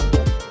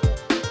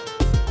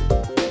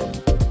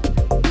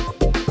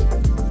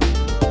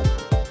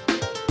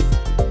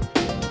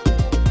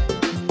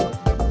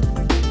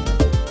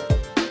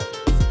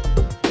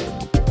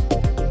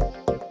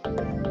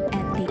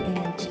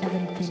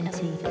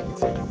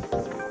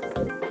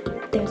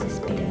There's a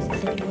spirit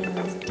that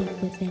dwells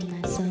deep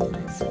within my soul.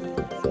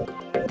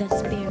 The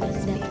spirit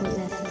that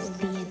possesses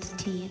the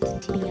entity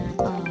beyond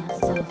all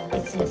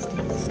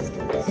self-existence.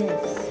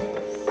 This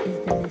is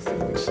the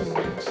missing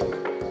challenge.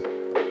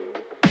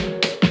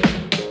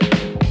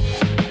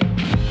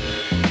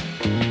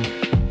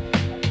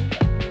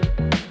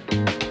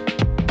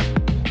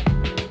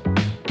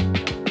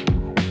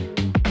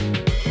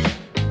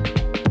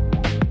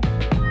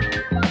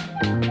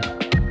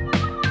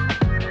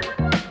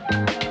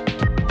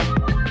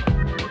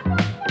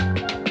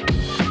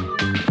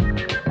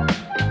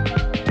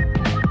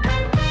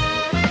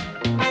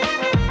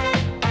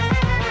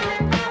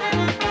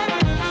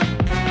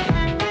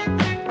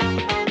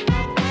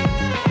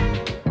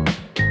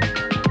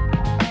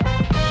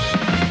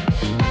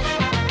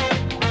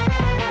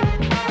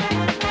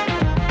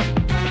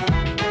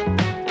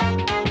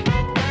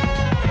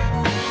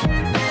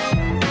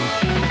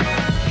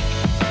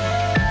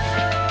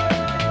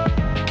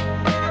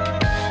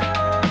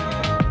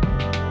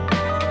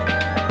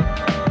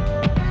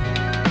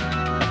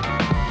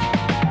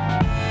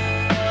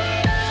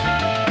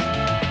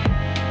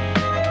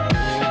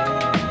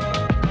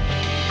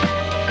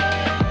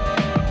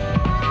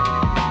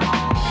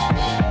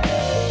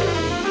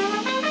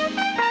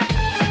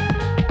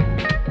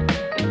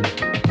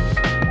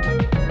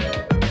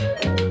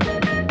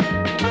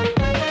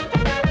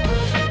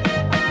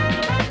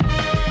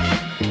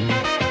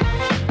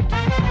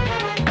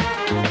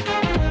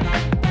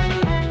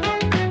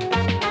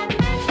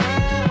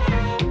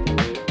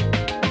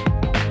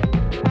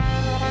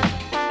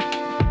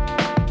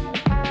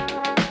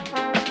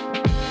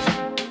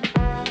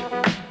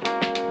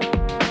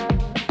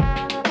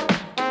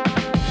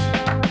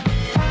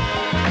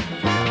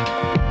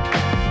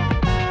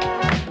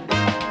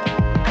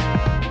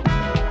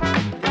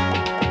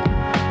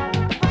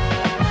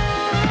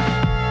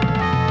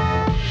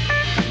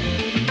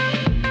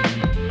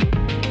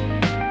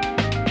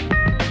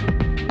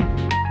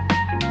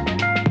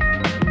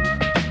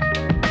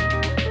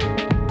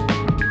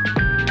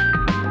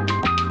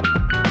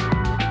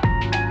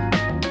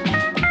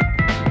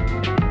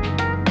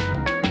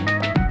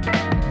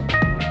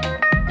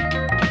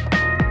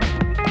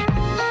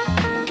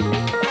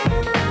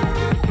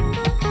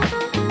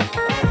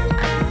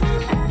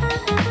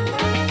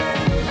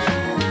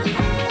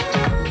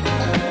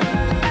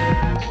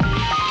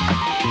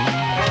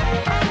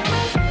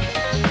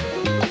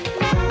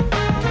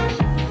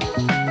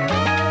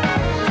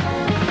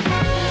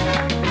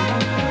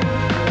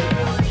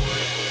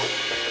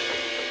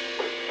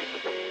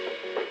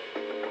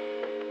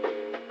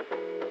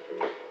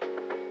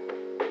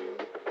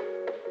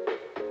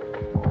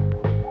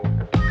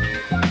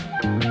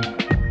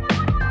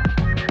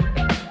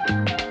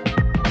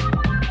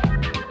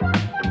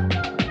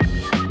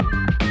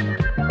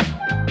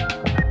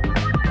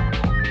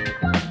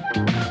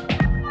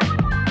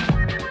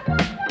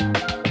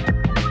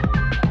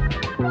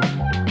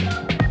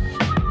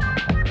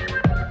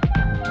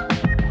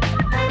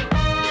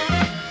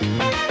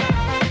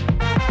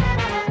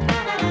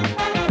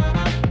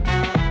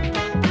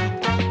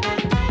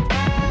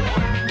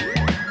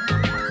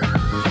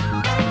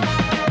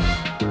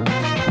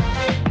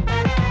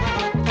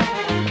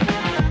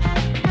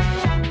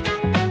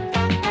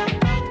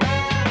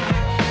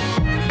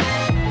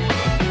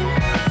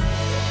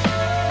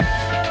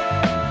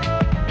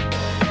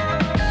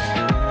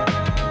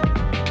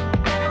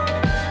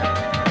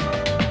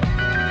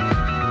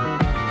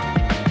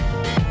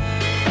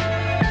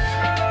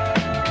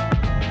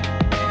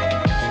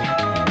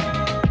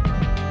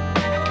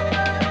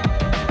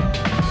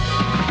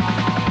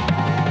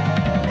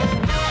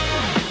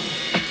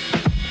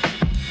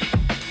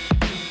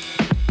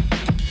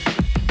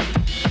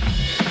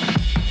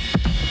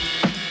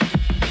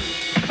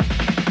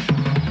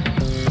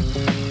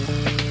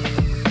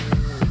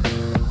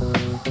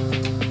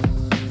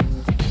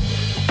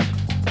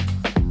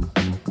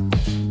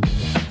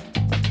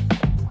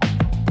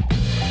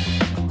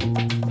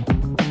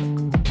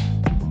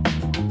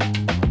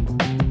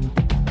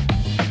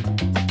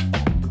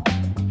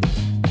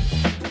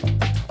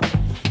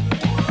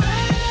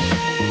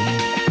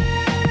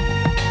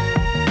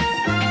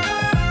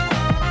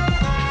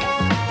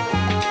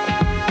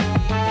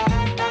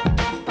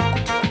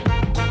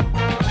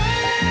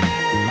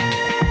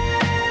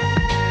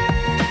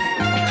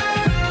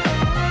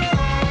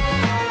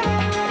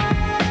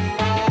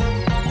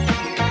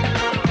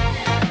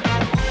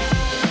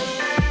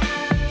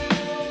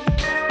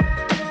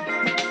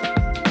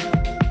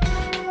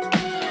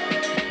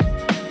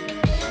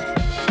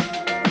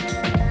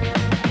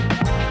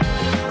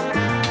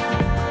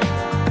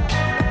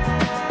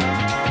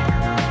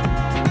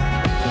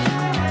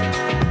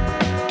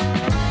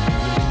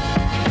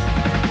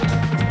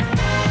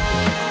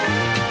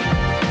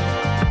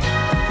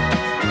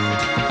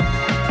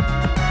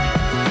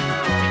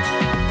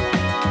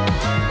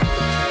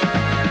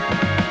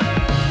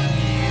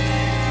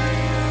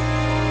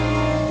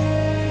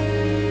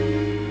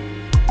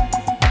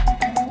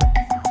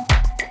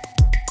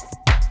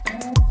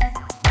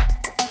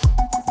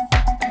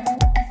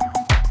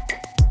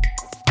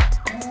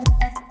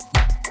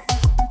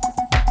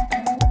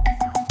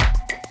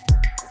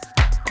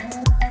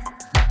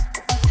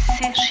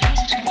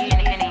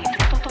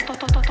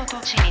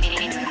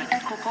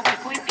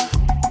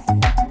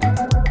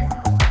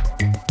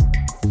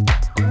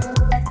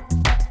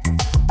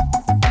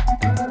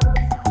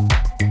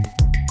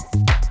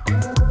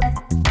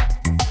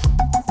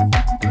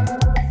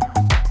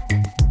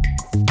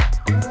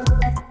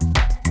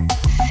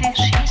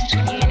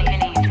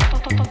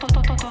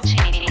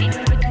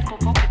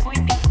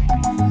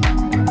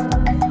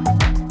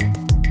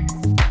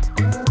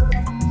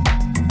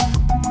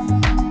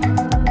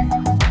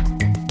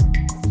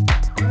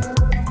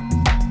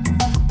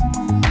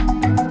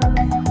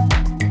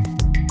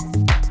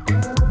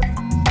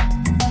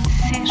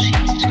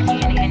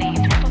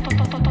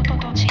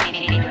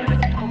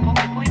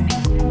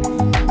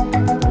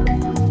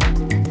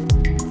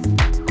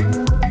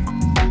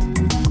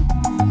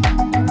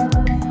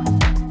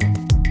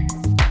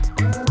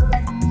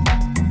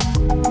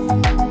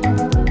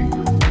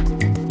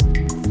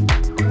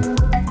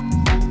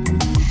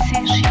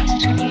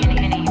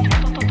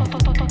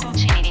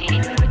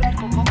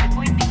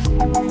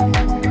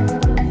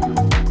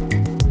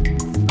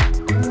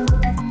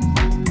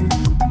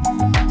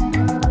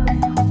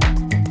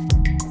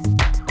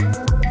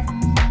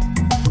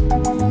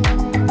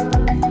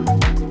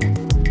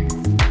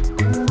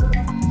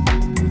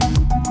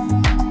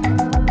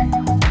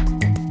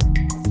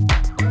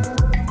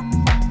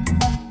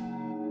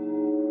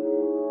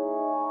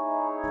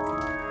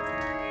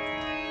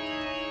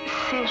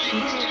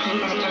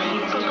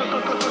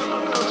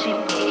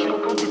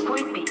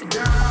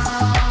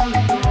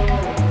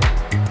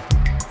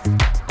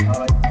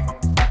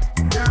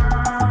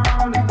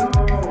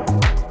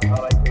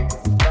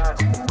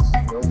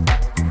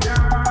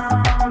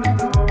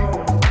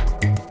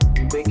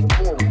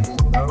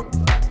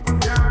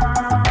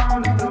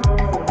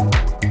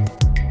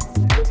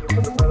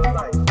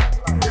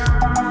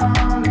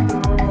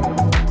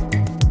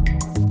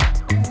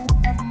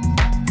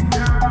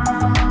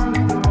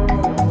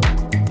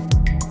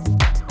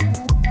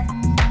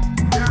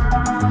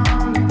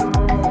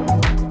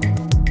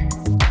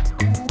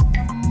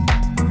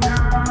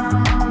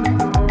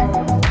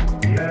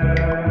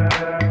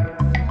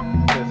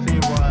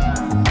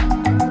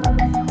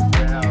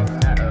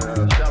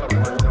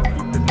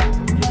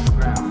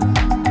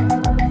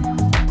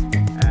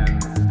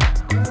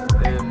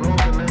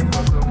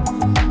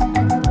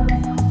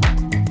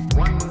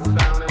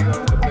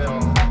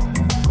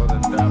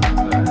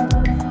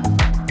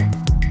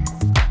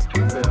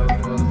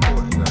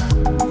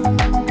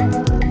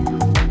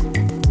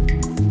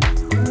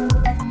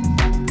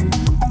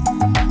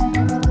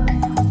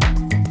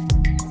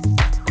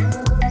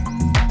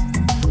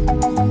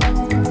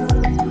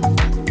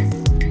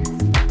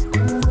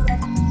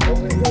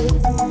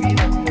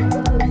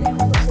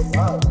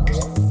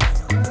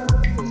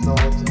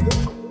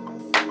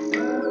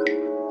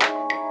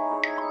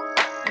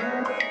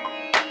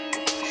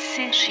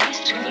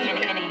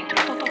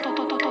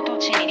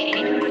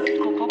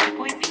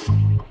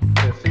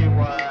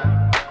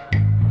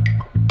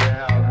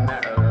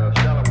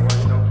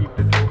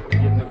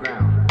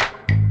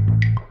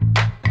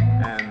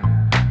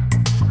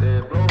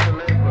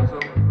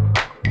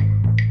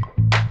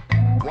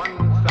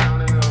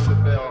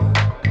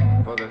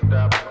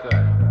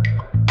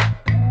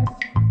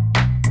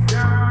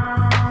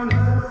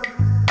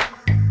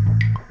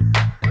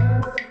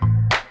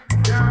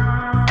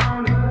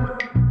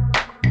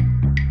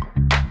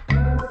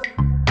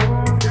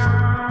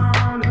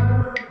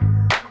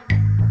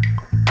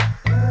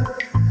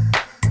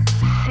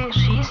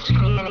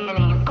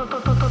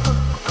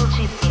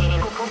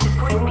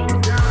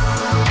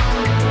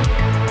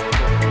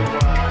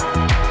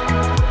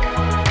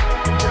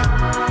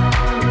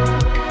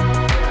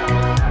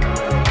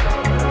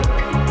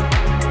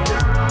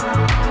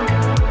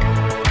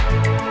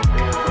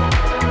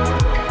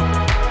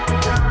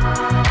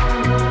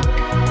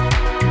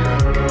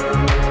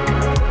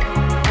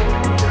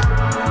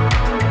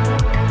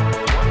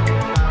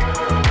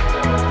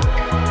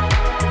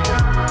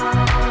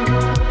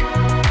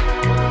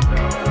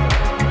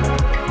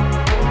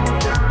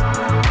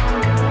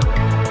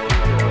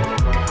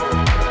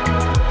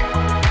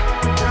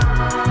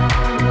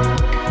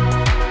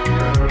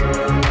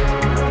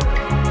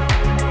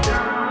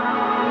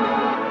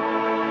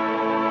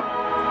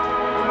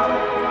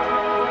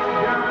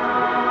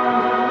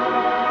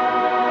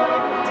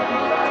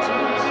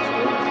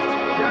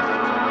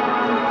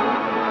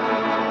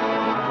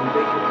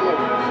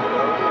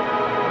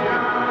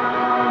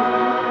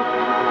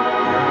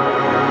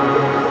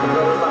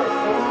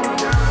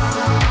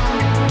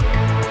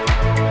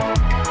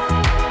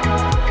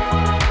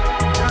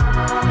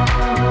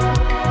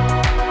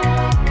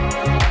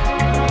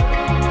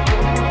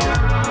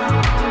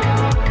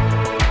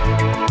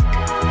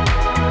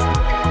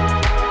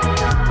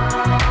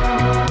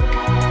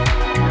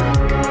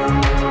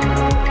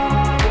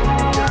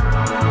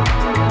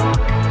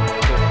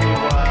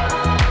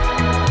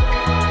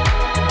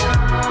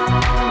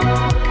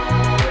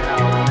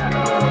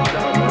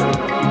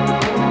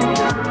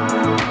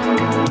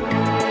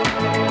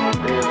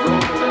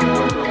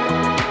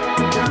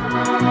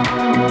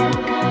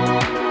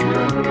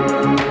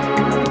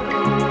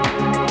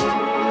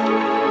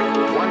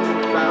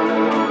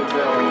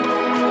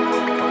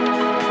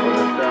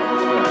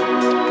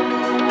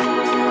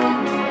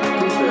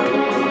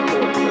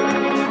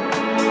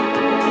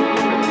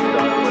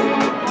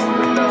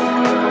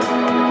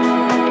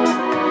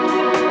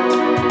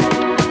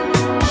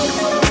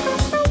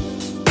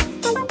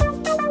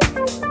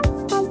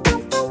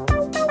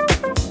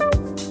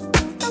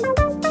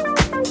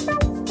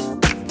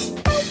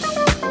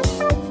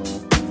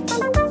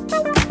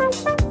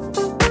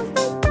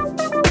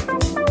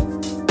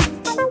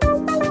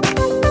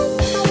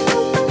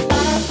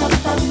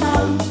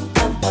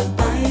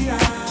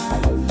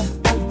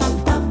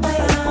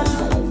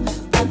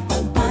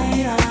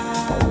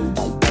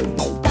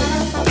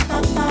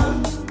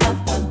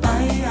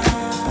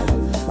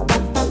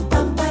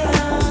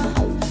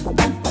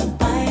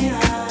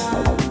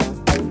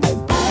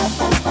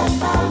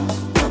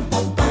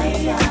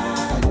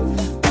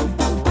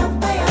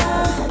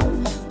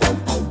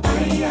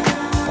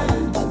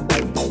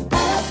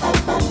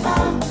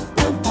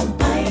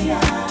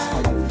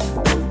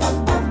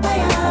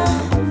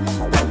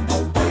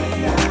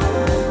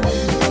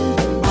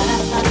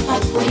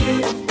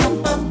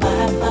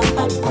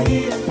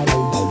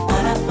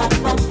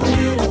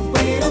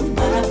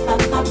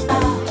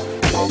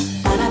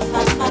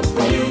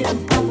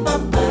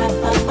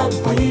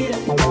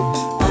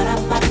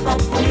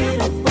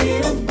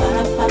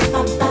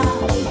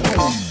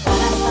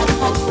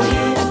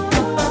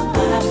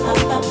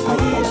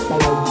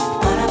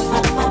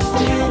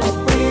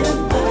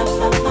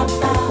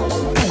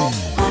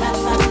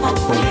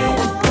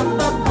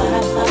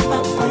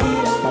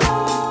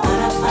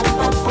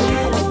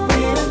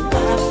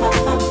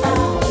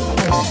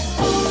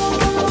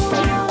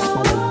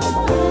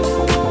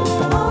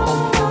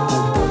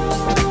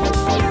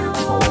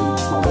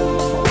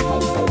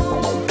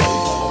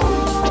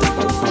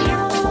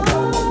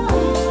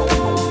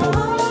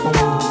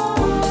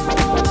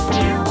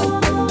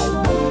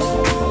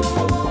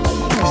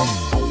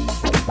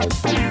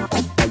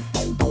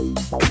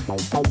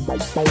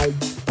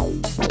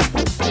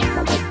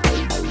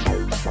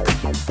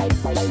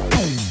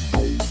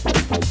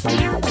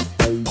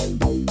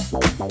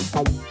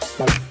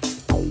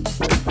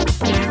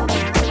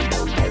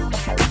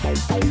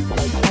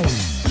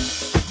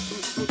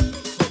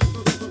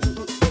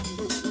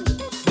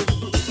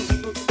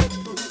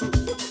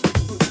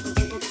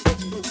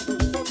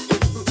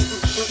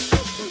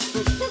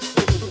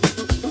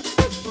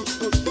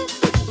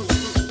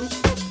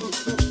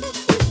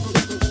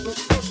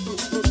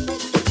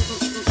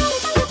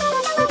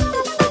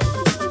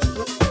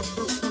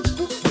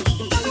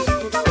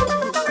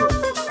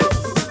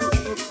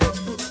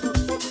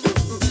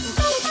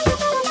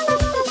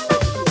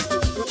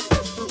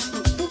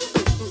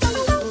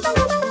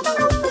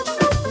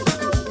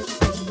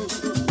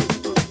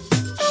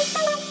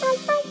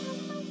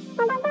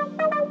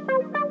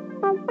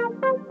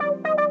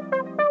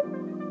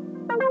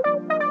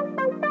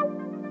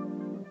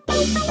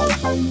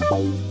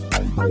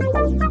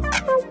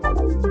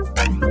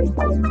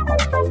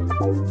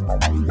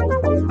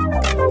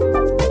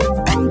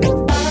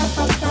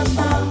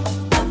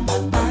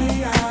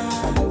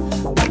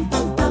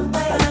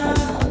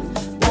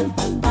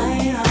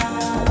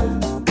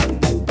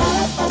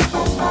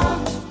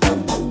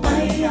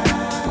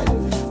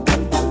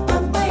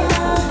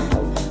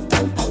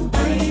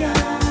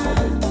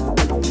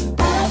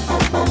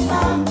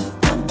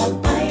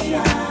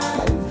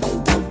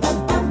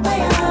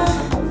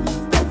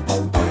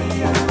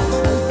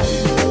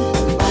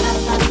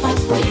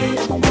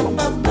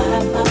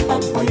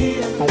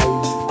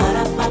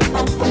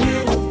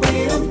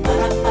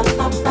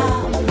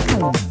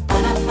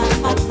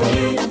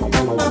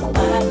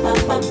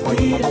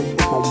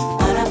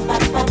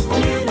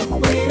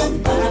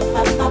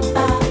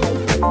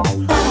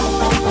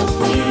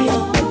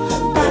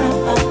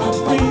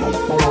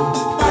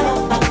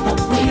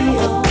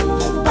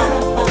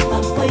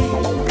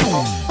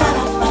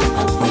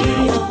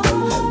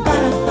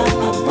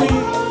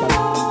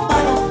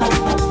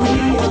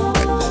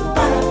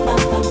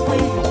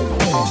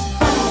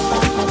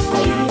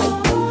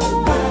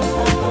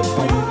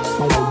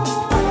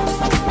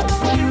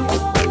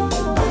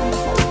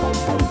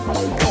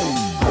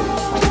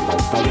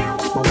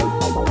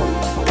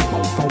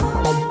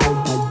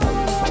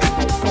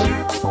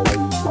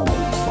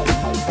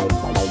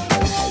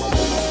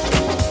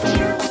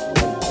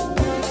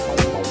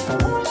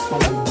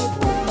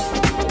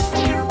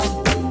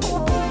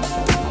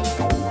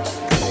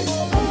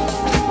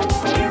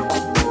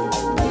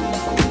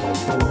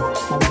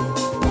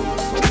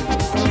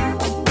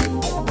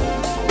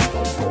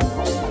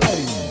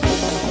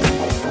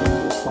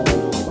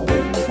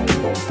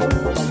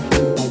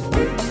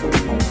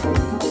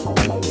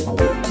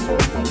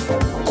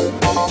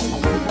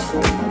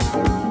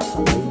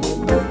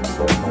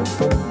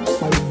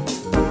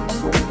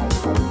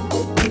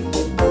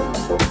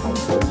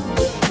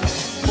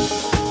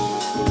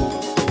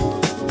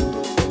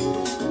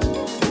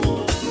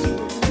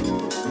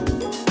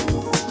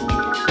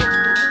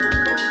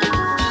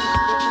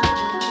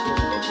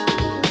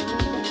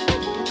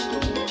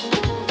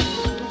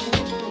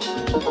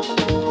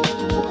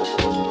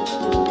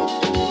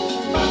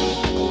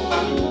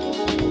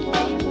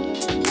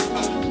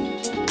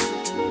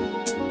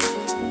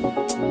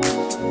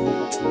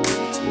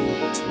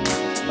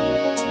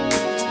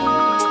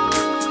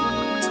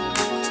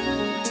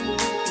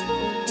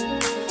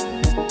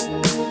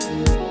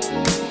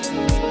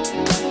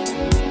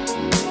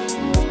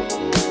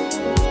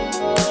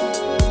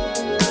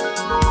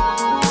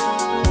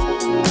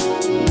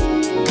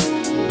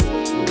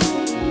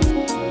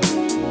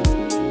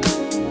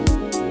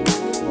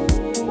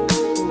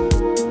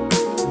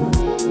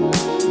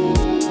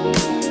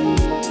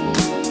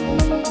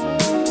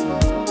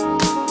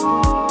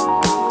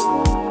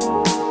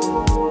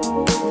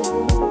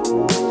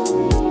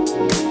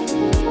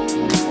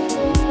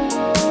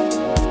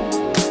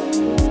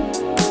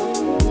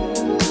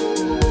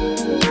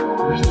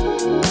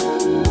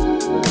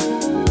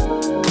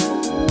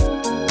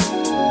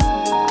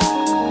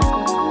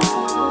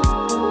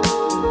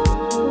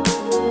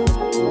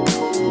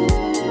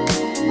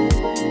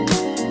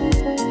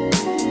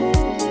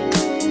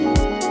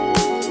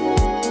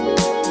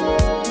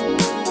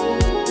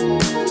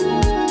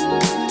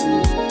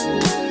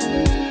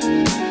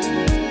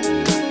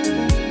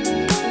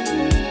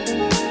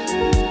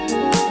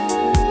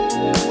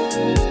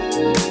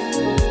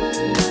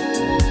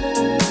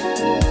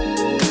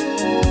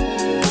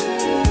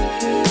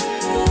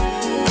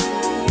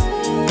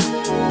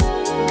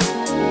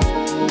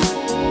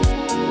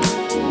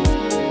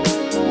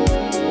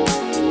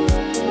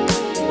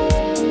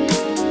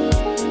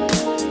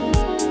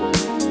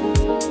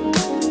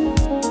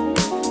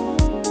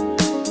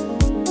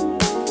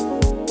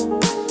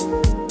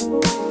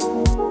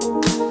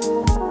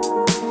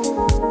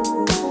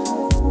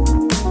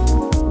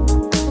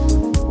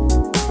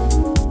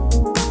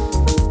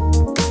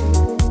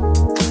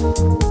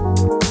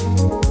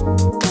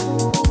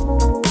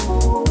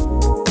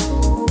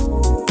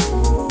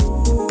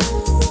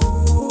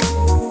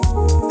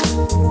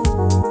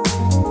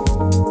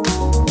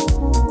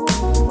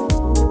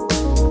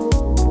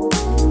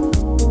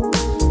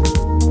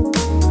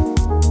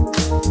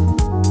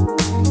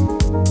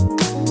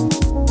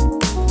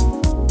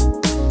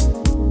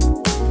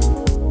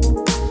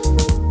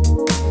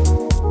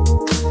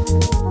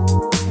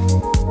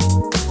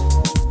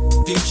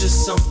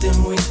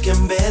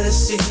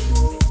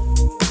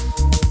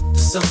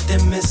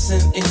 something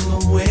missing in the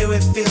way we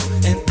feel,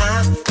 and I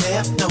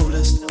have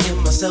noticed in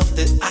myself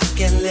that I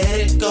can't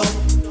let it go.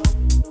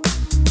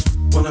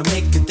 Wanna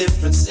make a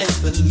difference and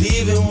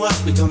believe in what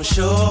we're gonna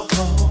show.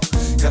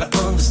 Gotta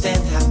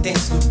understand how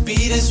things could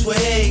be this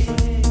way.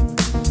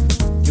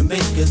 You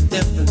make a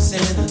difference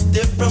in a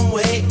different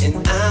way,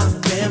 and I've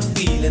been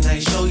feeling how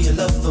you show your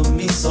love for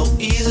me so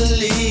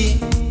easily.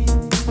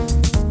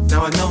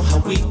 Now I know how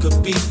we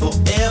could be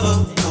forever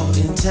caught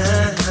in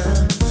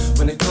time.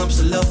 When it comes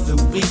to love, and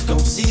we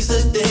gon' seize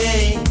the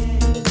day.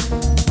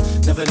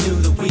 Never knew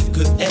that we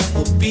could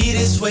ever be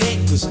this way,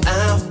 'cause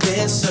I've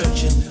been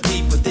searching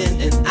deep within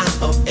and out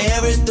of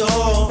every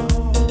door.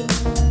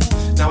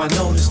 Now I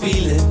know this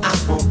feeling, I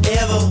won't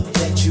ever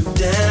let you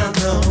down,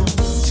 no.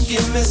 So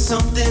give me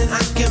something,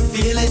 I can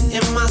feel it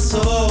in my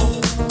soul.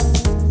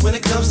 When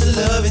it comes to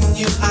loving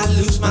you, I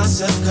lose my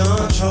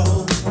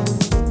self-control.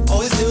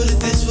 Always knew that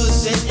this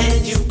was it,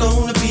 and you're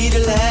gonna be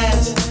the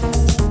last.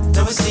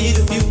 Now we see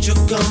the future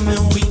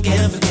coming, we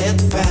can't forget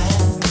the past.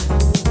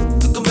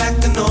 Looking back,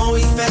 I know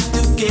we had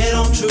to get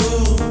on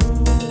true.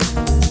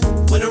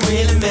 When it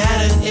really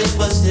mattered, it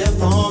was there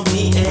for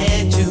me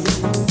and you.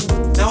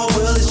 Now our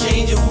world is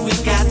changing, we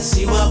got to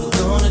see what we're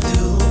gonna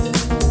do.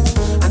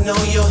 I know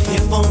you're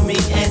here for me,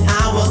 and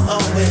I will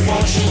always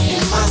want you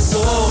in my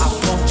soul. I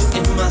want you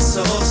in my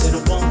soul, said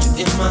I want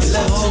you in my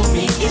soul. Your love to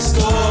me is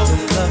gold,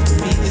 your love to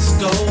me is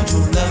gold,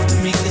 your love to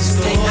me is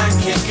gold. Thing I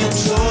can't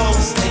control,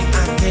 this thing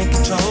I can't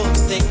control,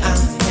 the thing I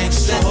can't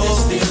control. Let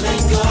this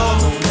feeling go,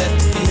 don't let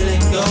the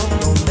feeling go,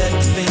 don't let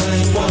the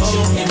feeling go. I want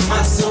you in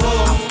my soul,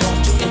 I want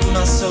you in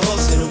my soul,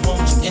 said I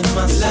want you in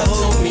my soul.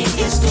 Your love to me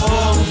is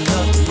gold, your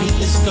love to me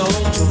is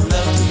gold, your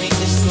love to me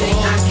is gold. Thing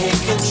I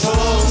can't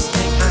control, this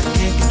thing I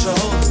can't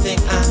control, the thing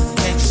I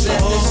can't control.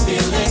 Let this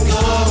feeling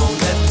go, don't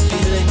let the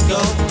feeling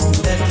go, don't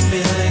let the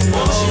feeling go.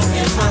 I want you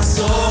in my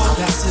soul.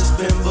 Past has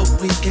been, but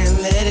we can't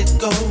let it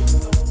go.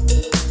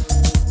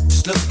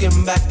 Just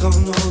looking back on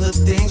all the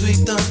things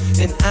we've done,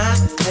 and I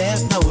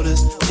have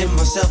noticed in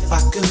myself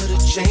I could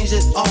have changed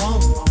it all.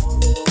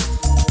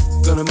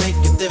 Gonna make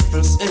a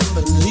difference and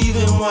believe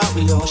in what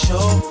we all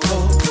show.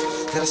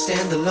 Gotta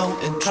stand alone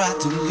and try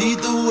to lead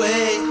the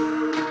way.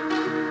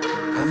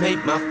 I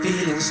make my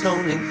feelings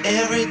known in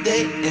every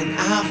day, and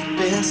I've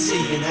been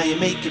seeing how you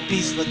make your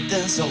peace with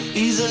them so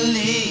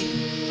easily.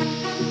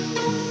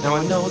 Now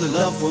I know the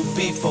love will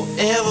be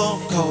forever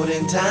caught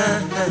in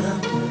time.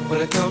 When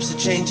it comes to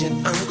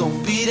changing, I'm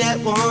gonna be that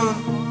one.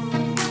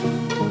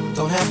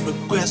 Don't have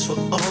regrets for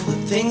all the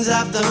things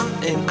I've done,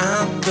 and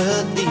I'm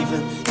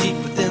believing deep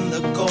within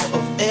the core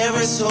of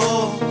every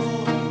soul.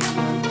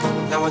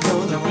 Now I know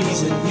the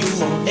reason you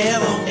won't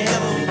ever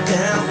be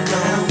down.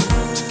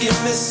 To give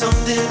me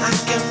something, I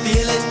can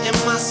feel it in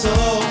my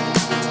soul.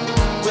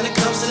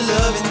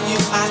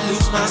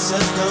 my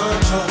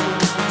self-control.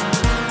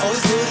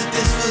 Always knew that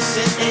this was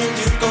it and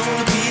you're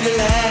gonna be the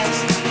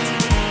last.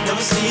 Now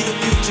we see the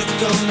future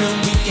coming,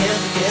 we can't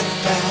forget the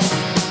past.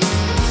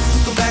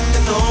 Go back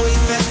and always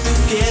best to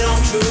get on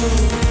true.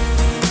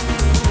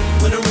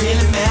 When it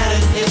really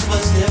mattered, it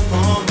was there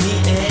for me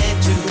and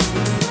you.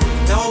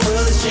 Now our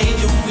world is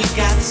changing, we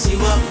got to see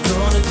what we're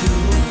gonna do.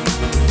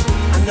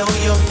 I know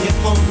you're here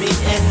for me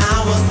and I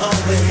will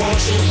always want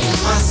you in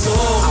my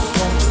soul. I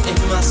want you in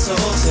my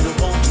soul, said I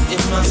want you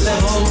in my soul.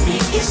 Love to me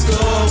is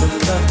gold,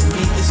 love to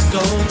me is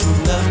gold. True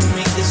love to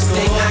me is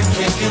gold. Thing I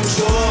can't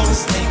control,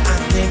 this thing I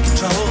can't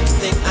control.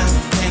 Thing I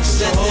can't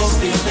let this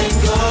feeling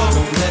go.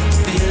 Don't let the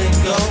feeling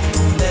go,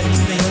 don't let the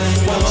feeling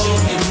go. Want you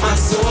in my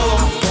soul,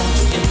 I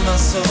want you in my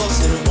soul,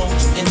 said I want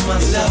you in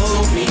my soul.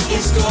 Love to me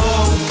is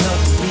gold,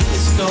 love to me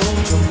is gold.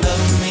 True love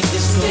to me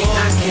is gold. Thing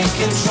I can't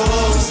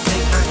control, this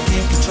thing I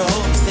can't control.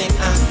 Thing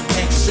I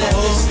can't let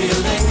this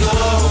feeling go.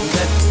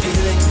 Let the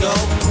feeling go.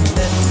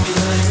 Let the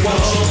feeling go.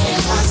 Want you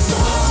in my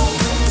soul.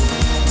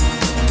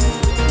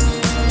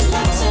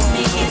 Love to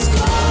me is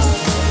gold.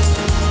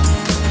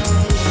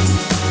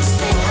 This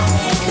thing I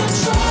can't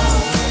control.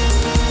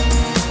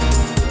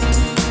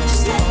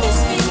 Just let this